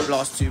 We just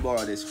blast 2 more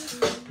of this.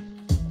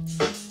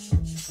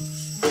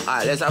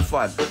 Alright, let's have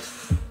fun.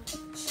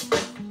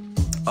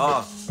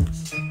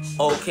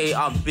 Okay,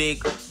 I'm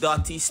big,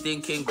 dirty,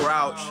 stinking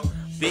grouch.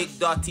 Big,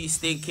 dirty,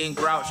 stinking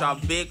grouch. I'm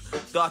big,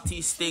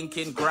 dirty,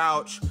 stinking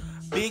grouch.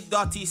 Big,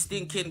 dirty,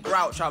 stinking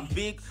grouch. I'm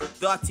big,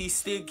 dirty,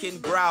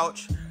 stinking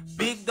grouch.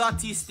 Big,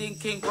 dirty,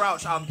 stinking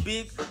grouch. I'm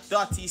big,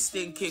 dirty,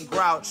 stinking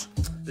grouch.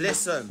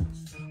 Listen,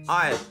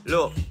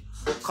 look.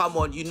 Come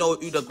on, you know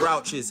who the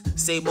grouch is.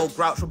 Same old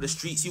grouch from the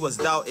streets you was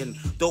doubting.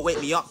 Don't wake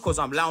me up cause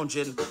I'm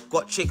lounging.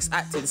 Got chicks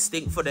acting,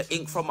 stink for the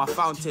ink from my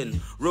fountain.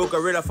 Real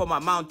gorilla from my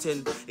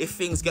mountain. If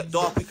things get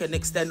dark, we can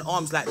extend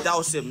arms like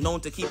Dowsim.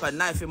 Known to keep a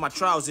knife in my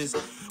trousers.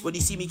 When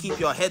you see me, keep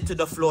your head to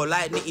the floor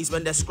like nitties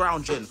when they're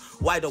scrounging.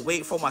 Wide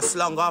awake for my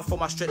slunger, for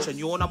my stretch and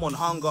yawn, I'm on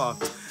hunger.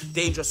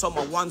 Dangerous on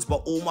my ones,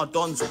 but all my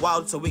dons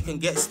wild, so we can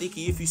get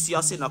sticky if you see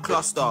us in a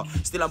cluster.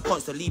 Still I'm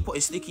constantly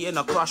putting sticky in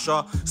a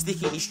crusher.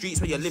 Sticky in these streets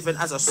where you're living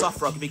as a sufferer.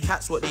 Giving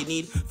cats what they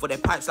need for their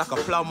pipes like a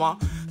plumber.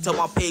 Tell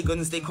my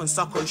pagans they can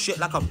suck on shit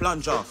like a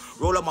plunger.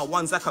 Roll on my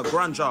ones like a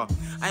grunger.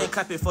 I ain't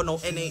clapping for no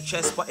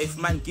NHS, but if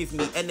man give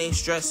me NA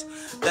stress,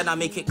 then I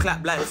make it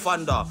clap like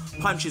thunder.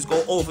 Punches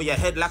go over your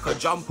head like a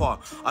jumper.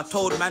 I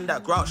told man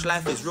that grouch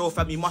life is real,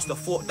 fam. You must have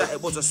thought that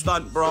it was a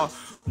stunt, bro.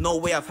 No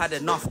way, I've had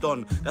enough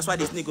done. That's why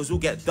these niggas will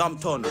get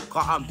dumped on.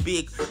 Cause I'm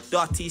big,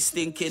 dirty,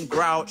 stinking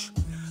grouch.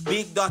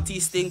 Big, dirty,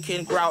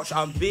 stinking grouch.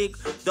 I'm big,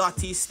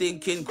 dirty,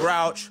 stinking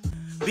grouch.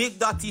 Big,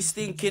 dirty,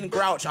 stinking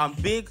grouch. I'm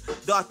big,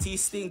 dirty,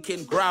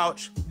 stinking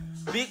grouch.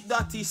 Big,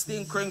 dirty,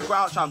 stinking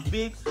grouch. I'm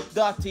big,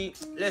 dirty.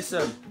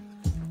 Listen.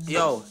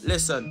 Yo,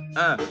 listen.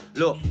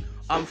 Look.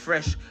 I'm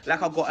fresh,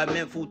 like I got a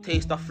mental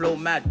taste. I flow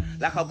mad,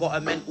 like I got a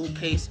mental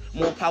case.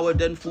 More power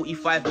than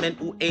 45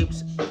 mental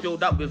apes.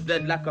 Filled up with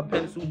lead like a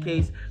pencil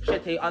case.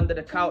 Shete under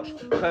the couch,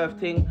 curved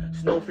ting.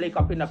 Snowflake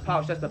up in the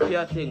pouch, that's the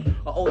pure thing.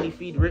 I only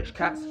feed rich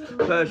cats.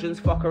 Persians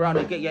fuck around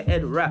and get your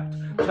head wrapped.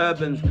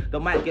 Turbans, the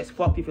mic gets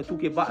fucked if you're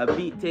talking about a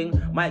beat ting.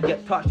 Might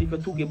get touched if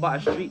you're talking about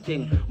a street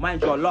ting.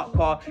 Mind your luck,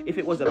 car. If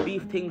it was a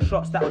beef ting,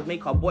 shots that would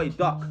make a boy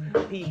duck.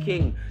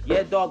 P-King,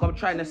 yeah dog, I'm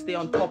trying to stay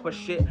on top of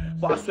shit,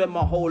 but I swear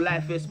my whole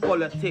life is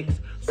politics.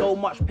 So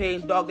much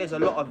pain, dog, there's a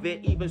lot of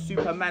it. Even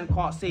Superman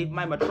can't save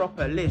my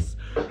metropolis.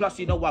 Plus,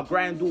 you know I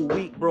grind all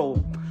week,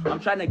 bro. I'm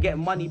trying to get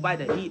money by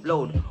the heat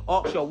load.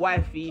 Ask your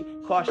wifey,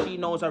 cause she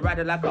knows I ride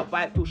her like a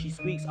bike till she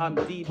squeaks. I'm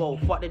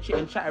Debo. Fuck the chit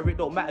and chatter, it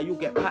don't matter, you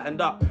get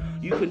patterned up.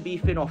 You can be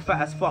thin or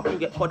fat as fuck, you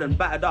get cod and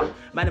battered up.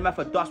 Man, I'm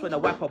for dust when I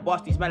wipe a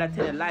bust. These men are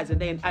telling lies and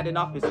they ain't adding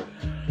up. It's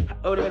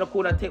only in the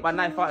corner, take my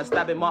knife out and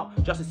stab him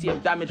up just to see him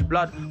damage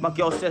blood. My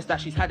girl says that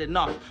she's had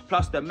enough.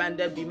 Plus the man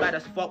then be mad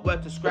as fuck.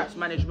 Word to scraps,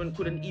 management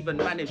couldn't even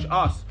manage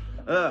us.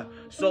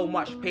 So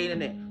much pain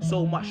in it,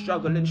 so much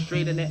struggle and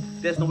strain in it.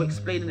 There's no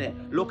explaining it.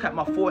 Look at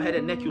my forehead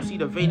and neck, you'll see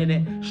the vein in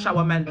it.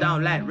 Shower man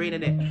down like rain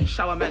in it.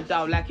 Shower man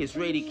down like it's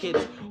rainy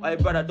kids. Hey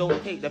brother,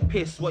 don't take the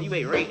piss. What, you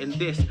ain't rating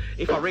this?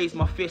 If I raise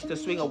my fist to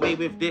swing away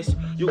with this,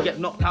 you'll get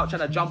knocked out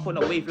trying to jump on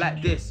a wave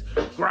like this.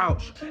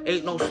 Grouch,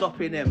 ain't no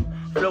stopping them.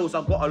 Flows,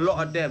 I've got a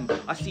lot of them.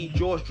 I see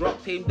George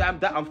drop team, damn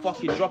that I'm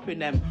fucking dropping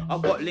them.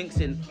 I've got links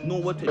in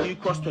Norwood to New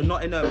Cross to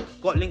Nottingham.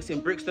 Got links in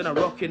Brixton and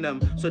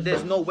Rockingham. So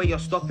there's no way you're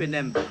stopping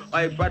them.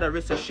 Hey brother,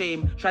 it's a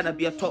shame trying to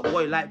be a top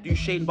boy like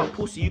Duchesne, but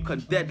pussy you can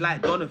dead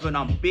like Donovan.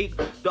 I'm big,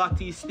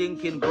 dirty,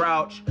 stinking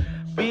grouch.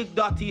 Big,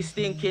 dirty,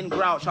 stinking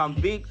grouch. I'm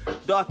big,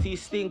 dirty,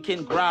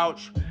 stinking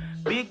grouch.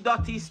 Big,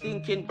 dirty,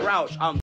 stinking grouch. I'm